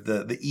 or if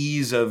the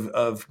ease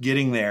of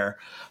getting there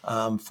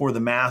for the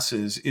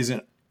masses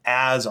isn't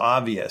as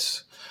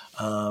obvious,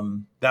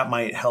 that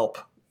might help.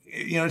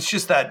 It's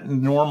just that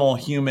normal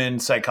human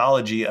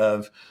psychology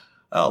of,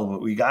 oh,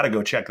 we got to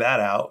go check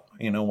that out,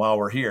 while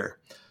we're here.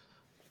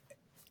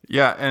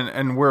 Yeah,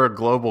 and we're a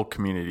global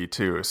community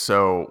too,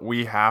 so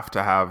we have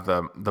to have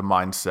the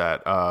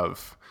mindset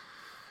of,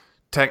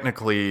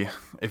 technically,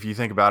 if you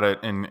think about it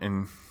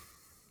in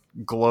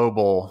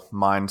global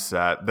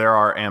mindset, there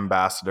are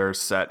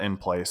ambassadors set in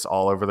place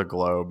all over the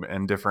globe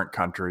in different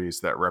countries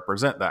that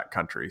represent that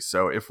country.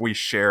 So if we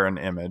share an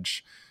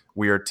image,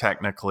 we are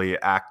technically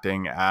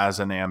acting as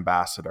an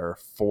ambassador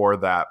for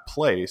that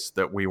place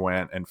that we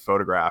went and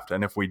photographed.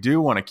 And if we do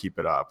want to keep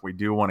it up, we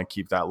do want to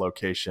keep that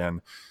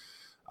location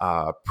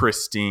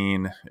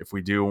pristine, if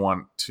we do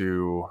want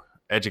to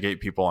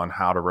educate people on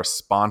how to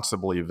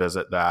responsibly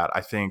visit that,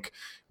 I think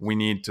we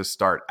need to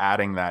start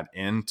adding that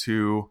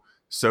into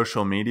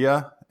social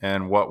media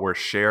and what we're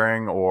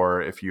sharing.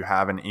 Or if you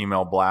have an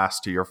email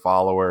blast to your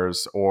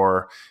followers,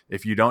 or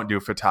if you don't do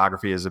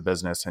photography as a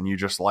business and you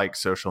just like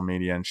social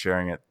media and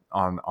sharing it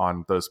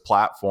on those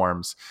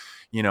platforms,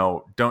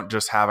 don't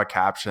just have a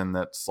caption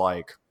that's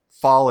like,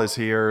 fall is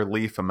here,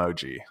 leaf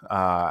emoji.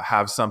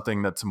 Have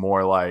something that's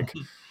more like,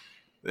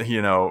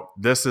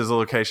 this is a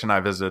location I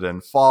visited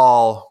in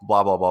fall,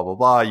 blah, blah, blah, blah,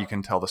 blah. You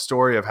can tell the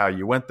story of how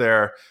you went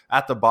there.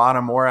 At the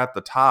bottom or at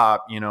the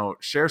top,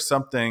 share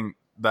something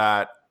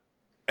that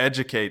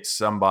educates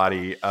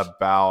somebody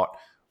about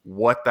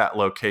what that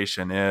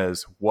location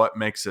is, what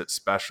makes it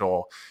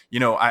special.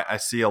 I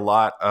see a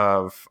lot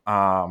of,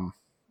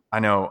 I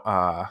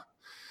know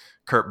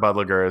Kurt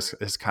Budliger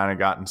has kind of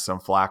gotten some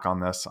flack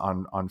on this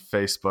on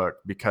Facebook,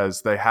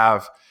 because they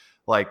have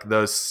like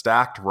those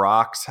stacked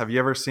rocks. Have you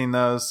ever seen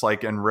those,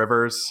 like in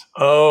rivers?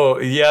 Oh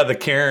yeah, the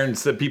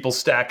cairns that people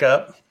stack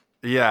up.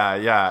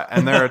 Yeah.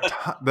 And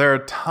there are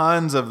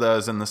tons of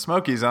those in the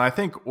Smokies. And I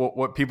think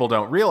what people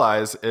don't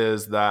realize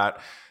is that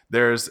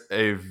there's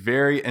a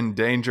very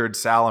endangered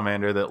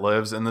salamander that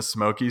lives in the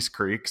Smokies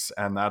creeks.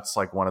 And that's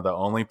like one of the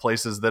only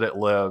places that it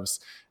lives.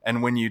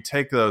 And when you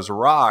take those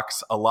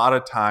rocks, a lot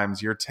of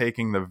times you're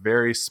taking the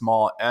very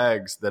small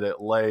eggs that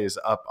it lays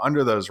up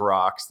under those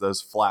rocks,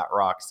 those flat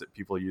rocks that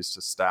people use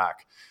to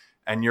stack,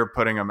 and you're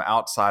putting them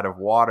outside of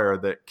water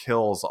that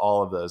kills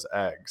all of those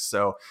eggs.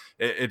 So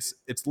it's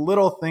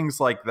little things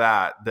like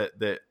that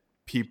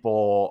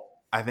people,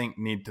 I think,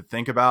 need to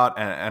think about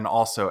and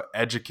also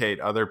educate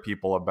other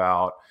people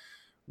about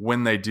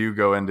when they do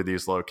go into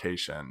these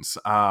locations.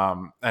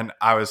 And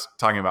I was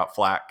talking about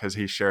Flack because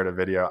he shared a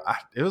video.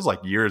 It was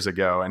like years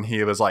ago, and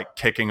he was like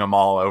kicking them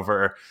all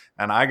over.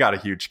 And I got a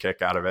huge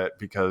kick out of it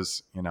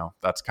because,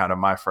 that's kind of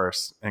my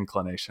first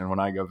inclination when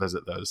I go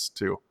visit those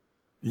too.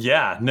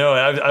 Yeah, no,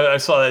 I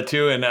saw that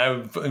too, and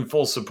I'm in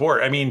full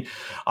support. I mean,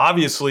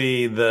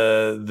 obviously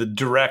the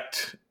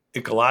direct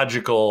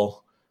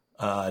ecological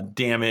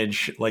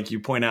damage, like you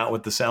point out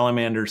with the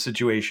salamander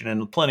situation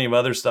and plenty of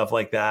other stuff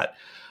like that,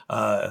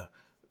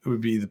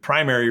 would be the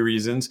primary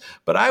reasons.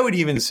 But I would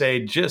even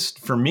say, just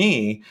for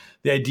me,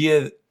 the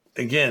idea,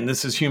 again,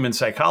 this is human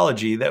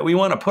psychology, that we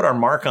want to put our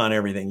mark on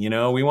everything.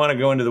 We want to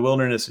go into the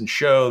wilderness and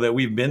show that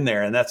we've been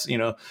there. And that's,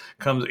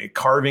 comes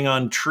carving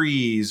on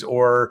trees,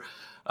 or,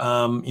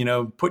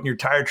 putting your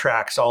tire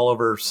tracks all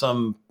over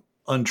some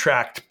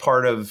untracked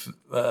part of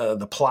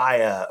the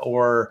playa,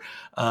 or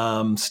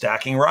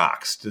stacking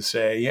rocks to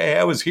say, yeah,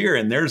 I was here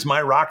and there's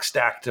my rock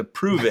stack to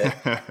prove it.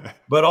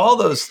 But all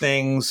those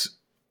things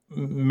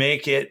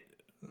make it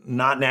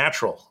not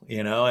natural,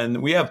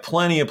 and we have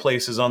plenty of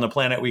places on the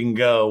planet we can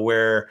go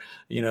where,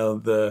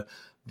 the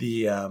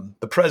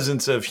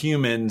presence of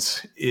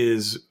humans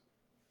is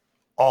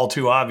all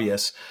too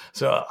obvious.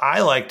 So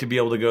I like to be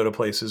able to go to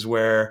places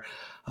where,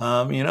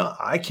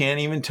 I can't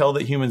even tell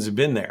that humans have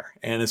been there.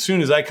 And as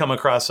soon as I come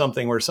across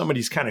something where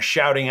somebody's kind of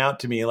shouting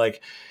out to me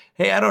like,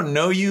 hey, I don't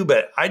know you,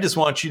 but I just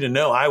want you to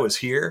know I was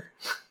here,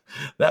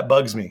 that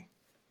bugs me.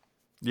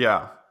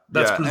 Yeah.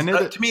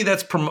 To me,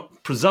 that's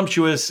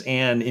presumptuous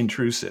and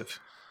intrusive.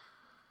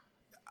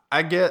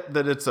 I get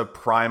that it's a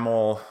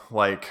primal,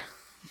 look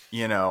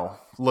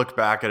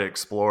back at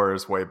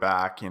explorers way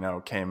back,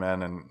 came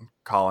in and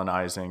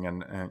colonizing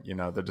and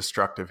the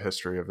destructive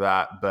history of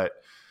that. But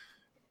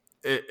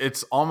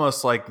it's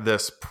almost like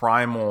this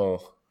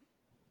primal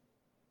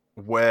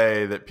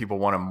way that people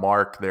want to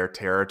mark their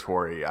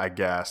territory, I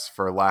guess,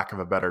 for lack of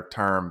a better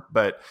term.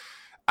 But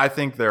I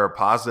think there are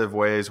positive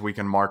ways we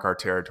can mark our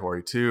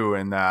territory too,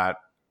 in that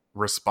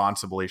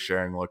responsibly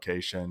sharing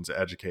locations,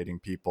 educating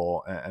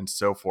people, and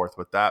so forth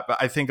with that. But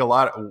I think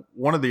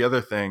one of the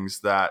other things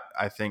that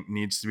I think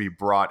needs to be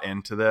brought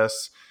into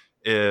this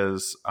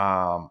is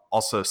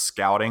also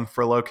scouting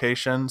for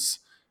locations.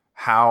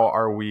 How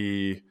are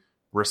we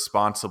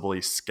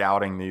responsibly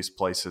scouting these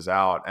places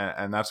out.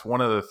 And that's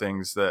one of the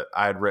things that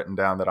I had written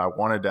down that I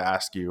wanted to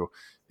ask you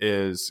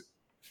is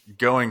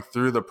going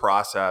through the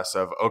process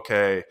of,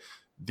 okay,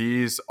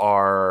 these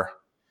are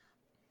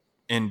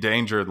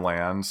endangered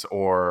lands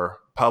or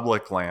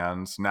public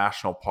lands,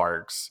 national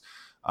parks.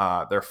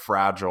 They're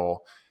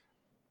fragile.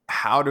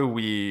 How do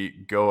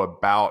we go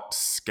about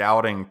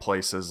scouting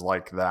places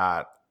like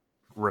that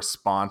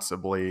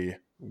responsibly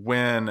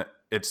when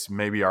it's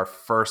maybe our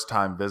first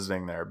time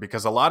visiting there?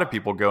 Because a lot of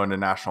people go into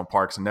national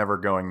parks never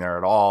going there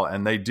at all,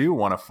 and they do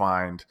want to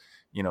find,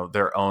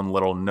 their own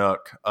little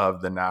nook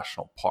of the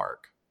national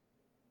park.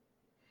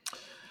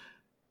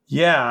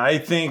 Yeah, I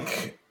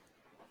think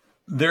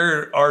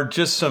there are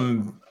just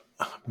some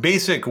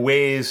basic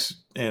ways,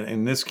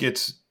 and this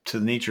gets to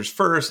nature's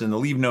first and the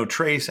leave no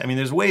trace. I mean,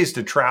 there's ways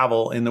to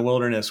travel in the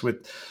wilderness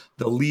with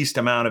the least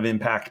amount of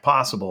impact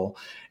possible.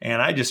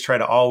 And I just try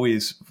to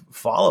always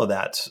follow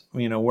that,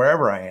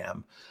 wherever I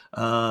am.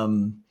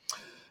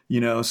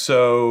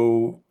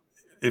 So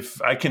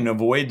if I can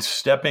avoid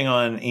stepping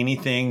on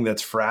anything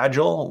that's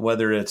fragile,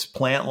 whether it's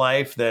plant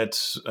life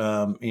that's,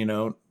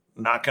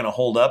 not going to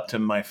hold up to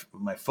my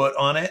foot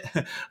on it,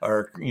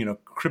 or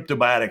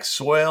cryptobiotic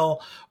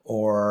soil,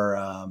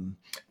 or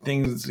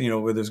things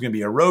where there's going to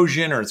be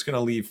erosion or it's going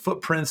to leave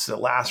footprints that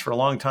last for a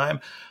long time.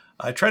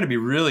 I try to be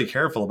really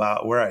careful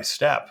about where I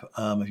step.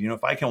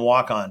 If I can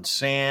walk on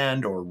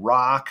sand or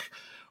rock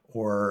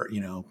or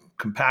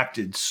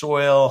compacted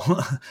soil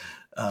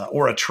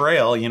or a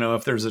trail,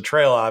 if there's a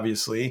trail,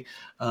 obviously,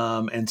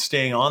 and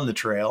staying on the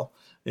trail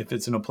if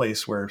it's in a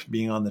place where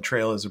being on the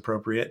trail is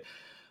appropriate.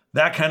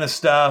 That kind of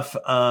stuff.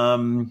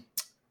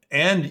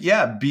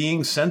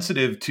 Being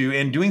sensitive to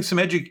and doing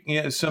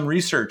some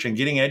research and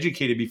getting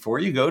educated before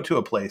you go to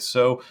a place.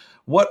 So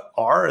what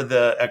are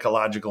the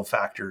ecological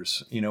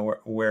factors,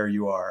 where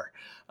you are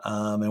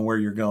and where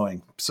you're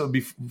going? So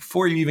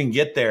before you even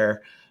get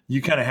there,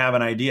 you kind of have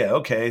an idea.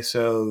 Okay,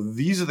 so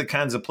these are the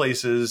kinds of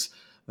places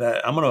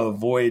that I'm going to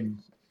avoid.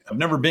 I've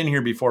never been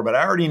here before, but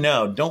I already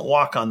know, don't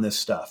walk on this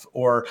stuff.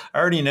 Or I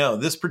already know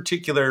this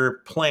particular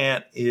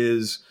plant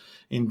is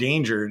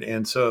endangered.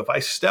 And so if I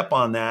step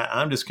on that,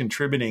 I'm just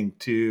contributing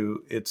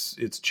to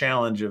its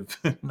challenge of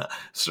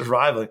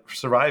surviving.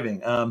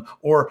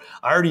 Or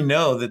I already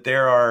know that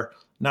there are,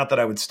 not that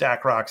I would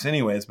stack rocks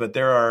anyways, but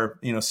there are,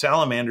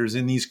 salamanders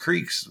in these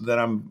creeks that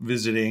I'm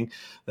visiting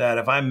that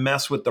if I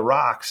mess with the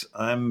rocks,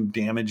 I'm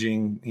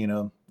damaging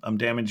their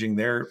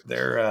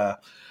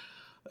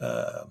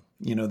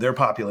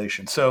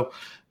population. So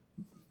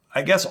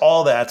I guess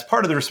all that's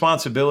part of the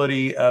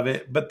responsibility of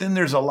it. But then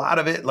there's a lot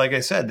of it, like I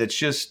said, that's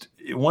just,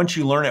 once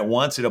you learn it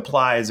once, it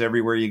applies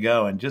everywhere you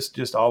go, and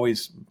just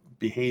always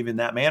behave in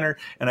that manner.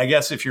 And I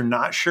guess if you're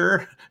not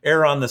sure,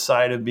 err on the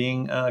side of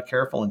being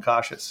careful and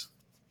cautious.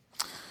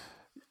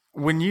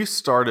 When you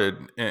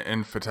started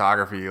in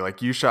photography,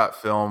 like you shot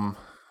film,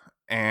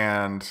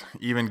 and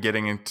even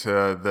getting into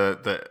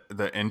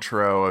the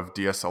intro of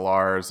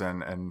DSLRs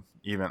and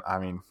even,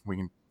 we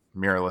can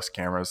mirrorless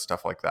cameras,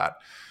 stuff like that.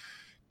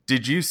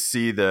 Did you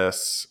see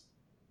this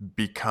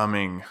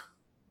becoming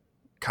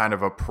kind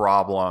of a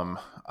problem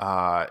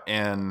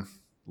in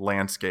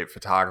landscape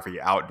photography,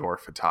 outdoor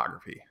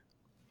photography?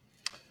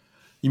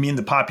 You mean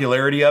the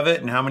popularity of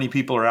it and how many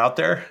people are out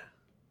there?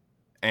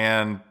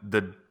 And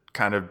the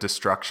kind of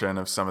destruction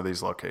of some of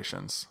these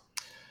locations?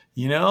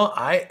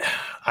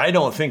 I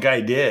don't think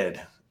I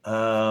did.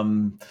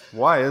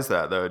 Why is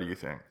that, though, do you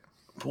think?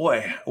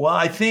 Boy, well,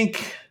 I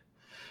think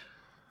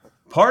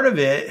part of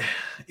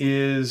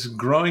is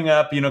growing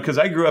up, because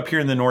I grew up here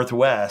in the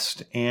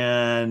Northwest,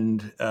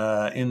 and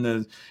in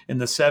the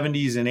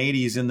 70s and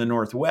 80s in the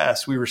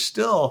Northwest, we were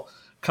still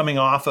coming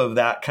off of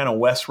that kind of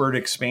westward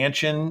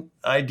expansion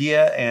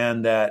idea,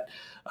 and that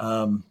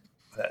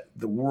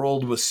the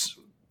world was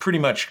pretty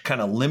much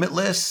kind of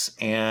limitless,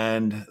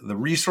 and the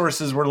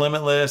resources were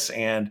limitless,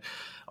 and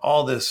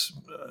all this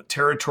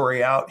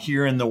territory out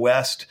here in the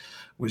West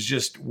was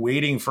just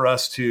waiting for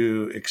us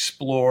to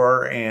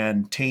explore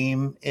and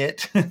tame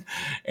it.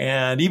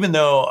 And even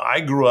though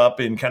I grew up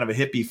in kind of a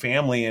hippie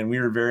family and we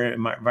were very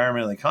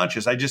environmentally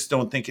conscious, I just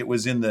don't think it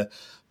was in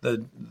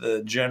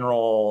the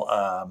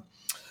general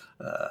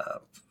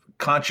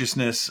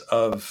consciousness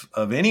of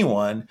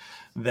anyone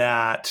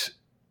that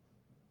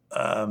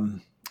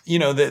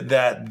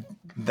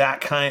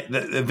that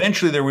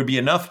eventually there would be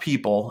enough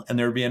people, and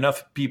there would be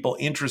enough people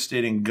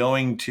interested in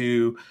going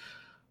to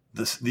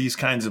these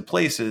kinds of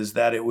places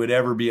that it would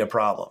ever be a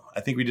problem.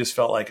 I think we just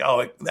felt like,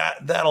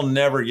 that'll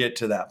never get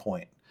to that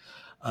point.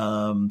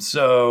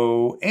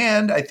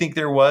 And I think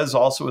there was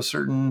also a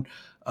certain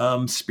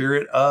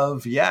spirit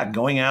of,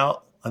 going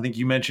out. I think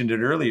you mentioned it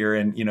earlier,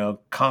 and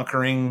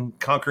conquering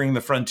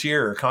the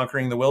frontier, or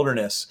conquering the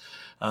wilderness,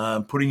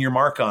 putting your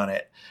mark on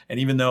it. And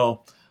even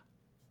though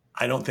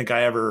I don't think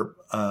I ever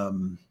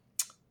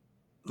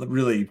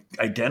really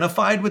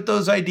identified with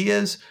those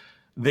ideas,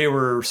 they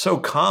were so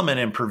common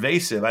and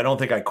pervasive, I don't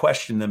think I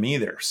questioned them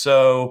either.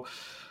 So,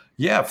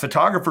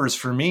 photographers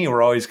for me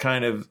were always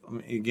kind of,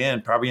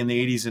 again, probably in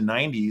the 80s and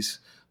 90s,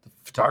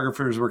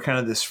 photographers were kind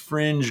of this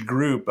fringe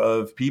group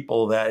of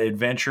people that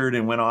adventured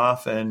and went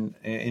off and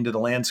into the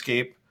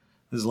landscape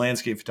as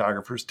landscape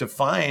photographers to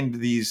find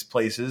these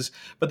places,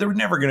 but there were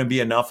never going to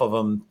be enough of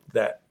them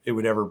that it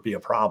would ever be a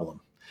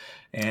problem.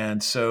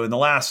 And so in the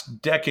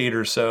last decade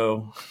or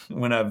so,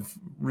 when I've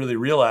really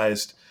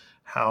realized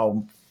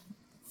how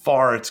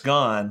far it's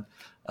gone,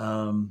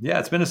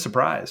 it's been a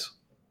surprise.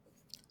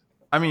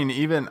 I mean,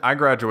 even I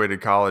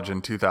graduated college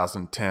in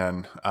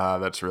 2010.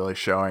 That's really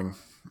showing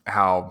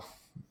how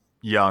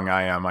young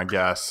I am, I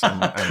guess,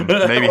 and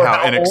maybe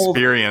how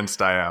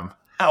inexperienced I am.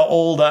 How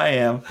old I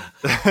am.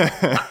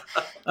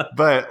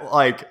 But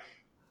like,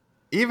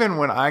 even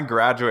when I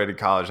graduated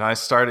college and I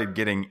started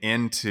getting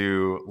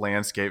into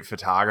landscape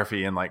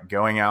photography and like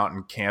going out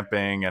and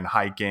camping and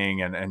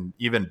hiking and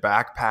even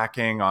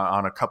backpacking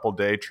on a couple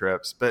day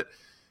trips, but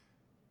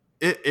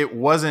it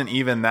wasn't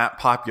even that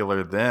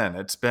popular then.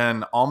 It's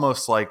been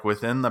almost like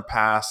within the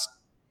past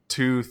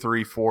 2,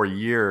 3, 4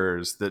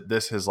 years that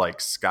this has like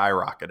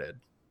skyrocketed.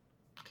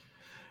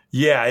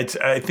 Yeah,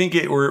 I think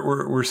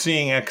we're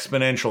seeing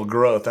exponential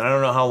growth, and I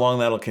don't know how long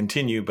that'll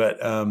continue, but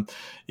the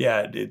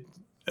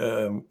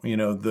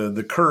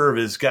curve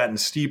has gotten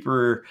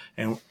steeper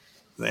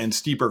and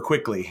steeper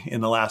quickly in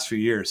the last few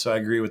years. So I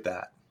agree with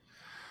that.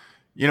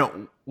 You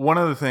know, one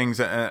of the things,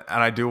 and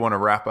I do want to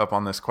wrap up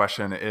on this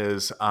question,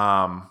 is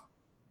I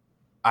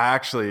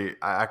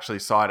actually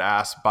saw it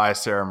asked by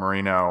Sarah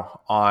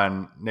Marino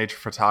on Nature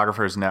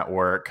Photographers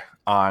Network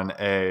on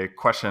a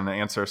question and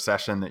answer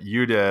session that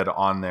you did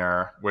on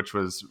there, which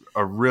was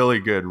a really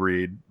good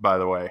read, by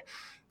the way.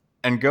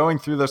 And going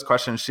through those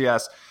questions, she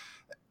asked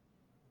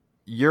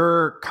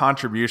your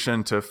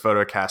contribution to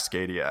Photo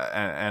Cascadia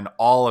and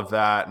all of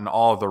that and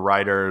all of the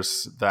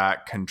writers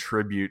that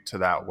contribute to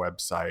that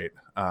website,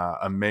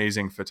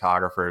 amazing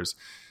photographers.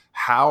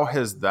 How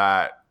has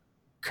that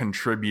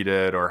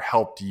contributed or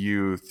helped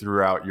you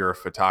throughout your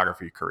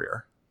photography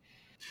career?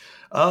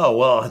 Oh,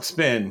 well, it's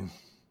been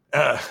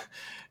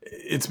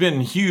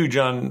huge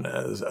on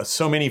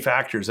so many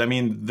factors. I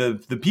mean,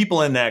 the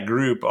people in that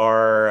group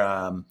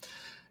are,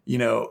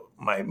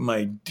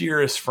 my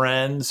dearest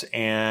friends.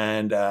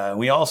 And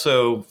we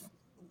also,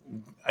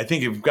 I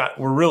think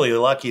we're really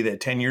lucky that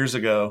 10 years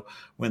ago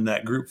when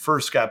that group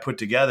first got put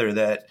together,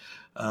 that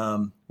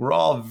we're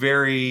all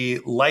very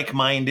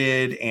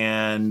like-minded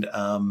and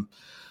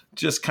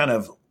just kind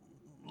of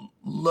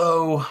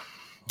low.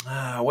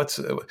 It's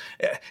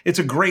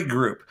a great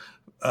group.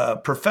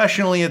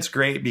 Professionally, it's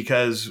great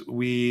because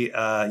we,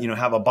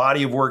 have a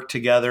body of work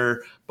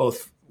together,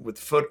 both with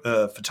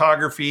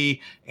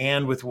photography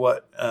and with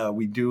what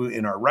we do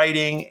in our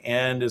writing,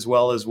 and as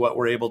well as what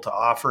we're able to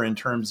offer in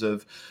terms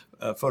of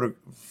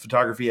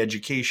photography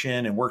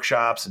education and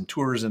workshops and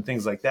tours and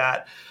things like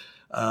that.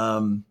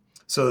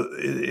 So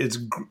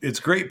it's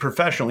great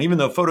professional, even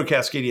though Photo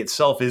Cascadia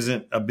itself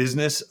isn't a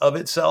business of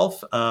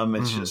itself.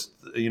 It's just,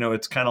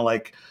 it's kind of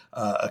like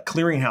a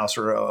clearinghouse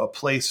or a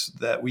place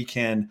that we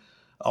can,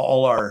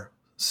 all our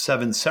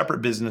 7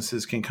 separate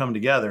businesses can come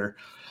together.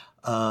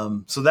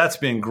 So that's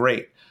been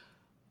great.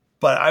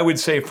 But I would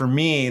say for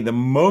me, the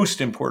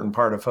most important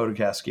part of Photo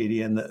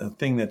Cascadia and the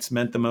thing that's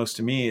meant the most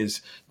to me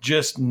is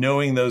just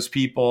knowing those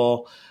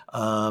people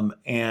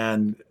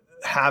and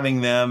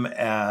having them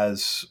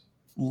as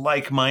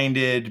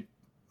like-minded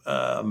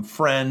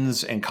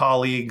friends and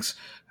colleagues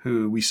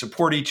who we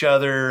support each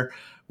other.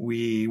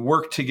 We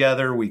work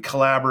together, we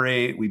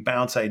collaborate, we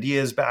bounce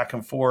ideas back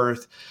and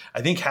forth.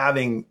 I think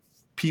having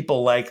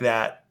people like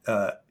that,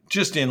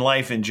 just in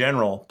life in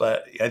general,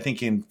 but I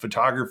think in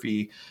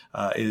photography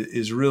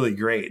is really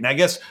great. And I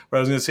guess what I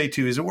was going to say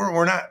too is that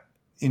we're not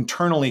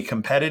internally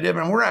competitive,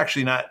 and we're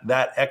actually not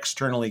that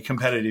externally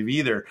competitive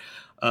either.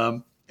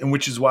 And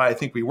which is why I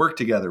think we work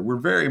together. We're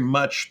very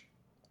much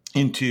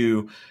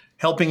into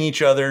helping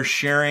each other,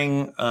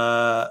 sharing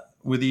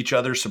with each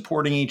other,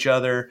 supporting each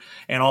other,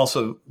 and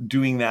also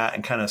doing that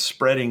and kind of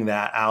spreading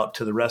that out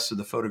to the rest of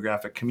the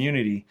photographic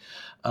community.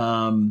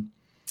 And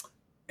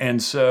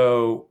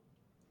so,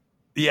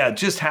 yeah,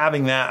 just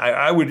having that,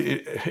 I would,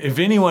 if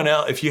anyone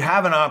else, if you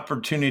have an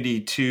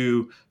opportunity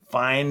to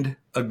find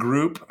a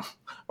group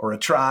or a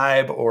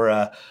tribe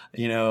or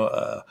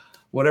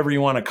whatever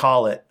you want to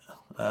call it,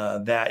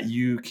 that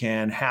you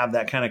can have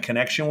that kind of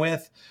connection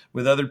with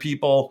other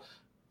people,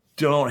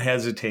 don't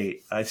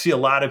hesitate. I see a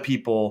lot of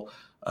people,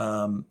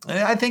 and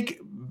I think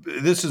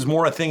this is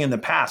more a thing in the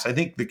past. I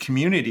think the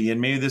community,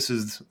 and maybe this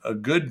is a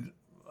good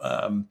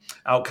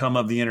outcome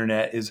of the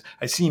internet, is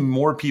I see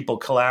more people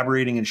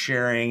collaborating and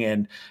sharing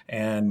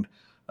and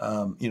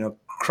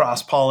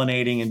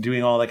cross-pollinating and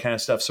doing all that kind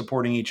of stuff,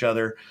 supporting each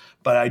other.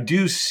 But I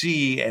do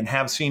see and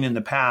have seen in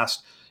the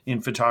past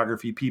in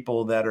photography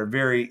people that are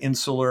very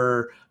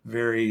insular,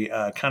 very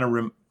kind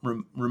of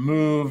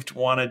removed,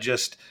 want to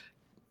just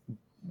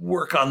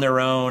work on their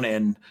own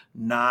and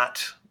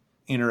not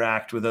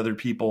interact with other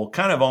people,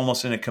 kind of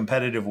almost in a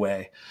competitive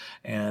way.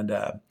 And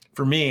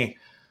for me,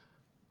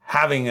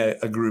 having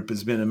a group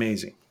has been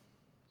amazing.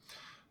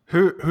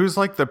 Who's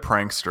like the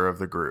prankster of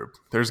the group?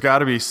 There's got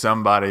to be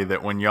somebody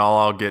that when y'all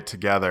all get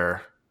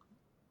together,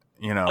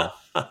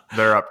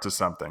 they're up to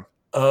something.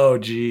 Oh,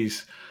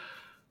 geez.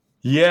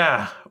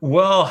 Yeah.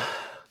 Well,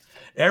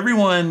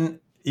 everyone,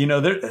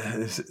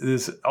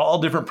 there's all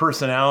different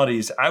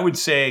personalities. I would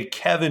say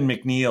Kevin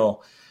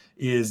McNeil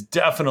is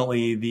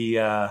definitely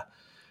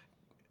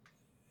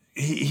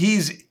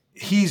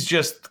he's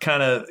just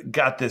kind of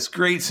got this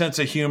great sense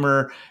of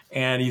humor,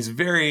 and he's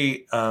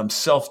very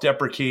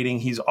self-deprecating.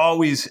 He's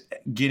always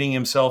getting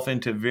himself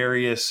into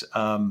various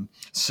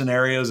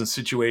scenarios and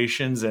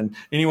situations. And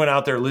anyone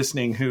out there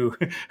listening who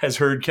has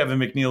heard Kevin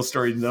McNeil's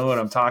stories know what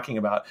I'm talking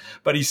about.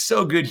 But he's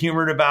so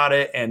good-humored about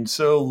it and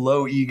so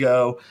low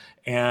ego,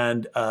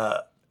 and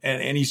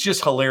he's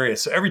just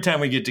hilarious. So every time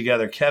we get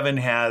together, Kevin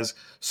has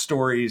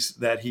stories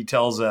that he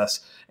tells us,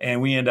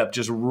 and we end up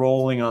just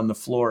rolling on the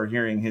floor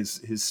hearing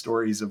his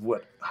stories of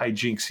what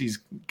hijinks he's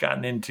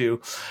gotten into.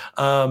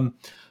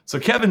 So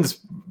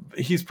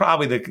he's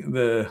probably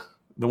the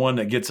one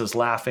that gets us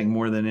laughing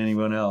more than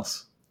anyone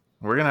else.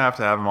 We're going to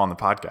have him on the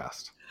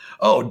podcast.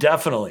 Oh,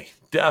 definitely.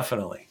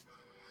 Definitely.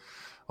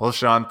 Well,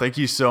 Sean, thank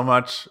you so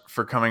much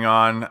for coming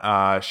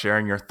on,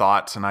 sharing your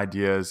thoughts and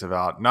ideas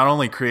about not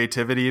only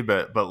creativity,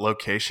 but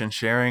location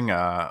sharing,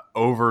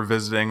 over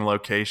visiting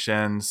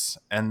locations,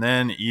 and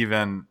then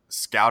even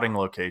scouting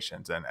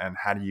locations and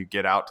how do you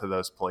get out to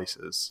those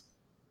places.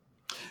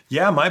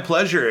 Yeah, my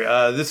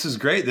pleasure. This is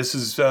great. This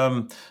has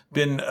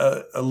been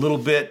a little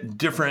bit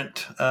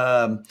different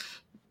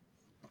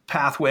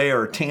pathway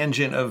or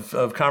tangent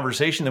of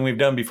conversation than we've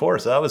done before.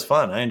 So that was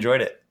fun. I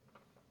enjoyed it.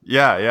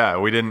 Yeah.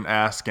 We didn't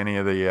ask any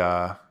of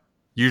the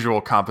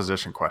usual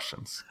composition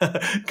questions.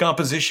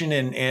 Composition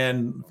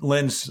and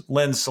lens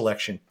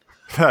selection.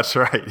 That's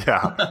right.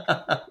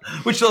 Yeah.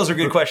 Which those are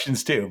good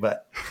questions too,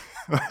 but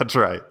that's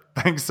right.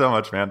 Thanks so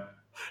much, man.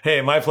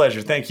 Hey, my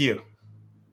pleasure. Thank you.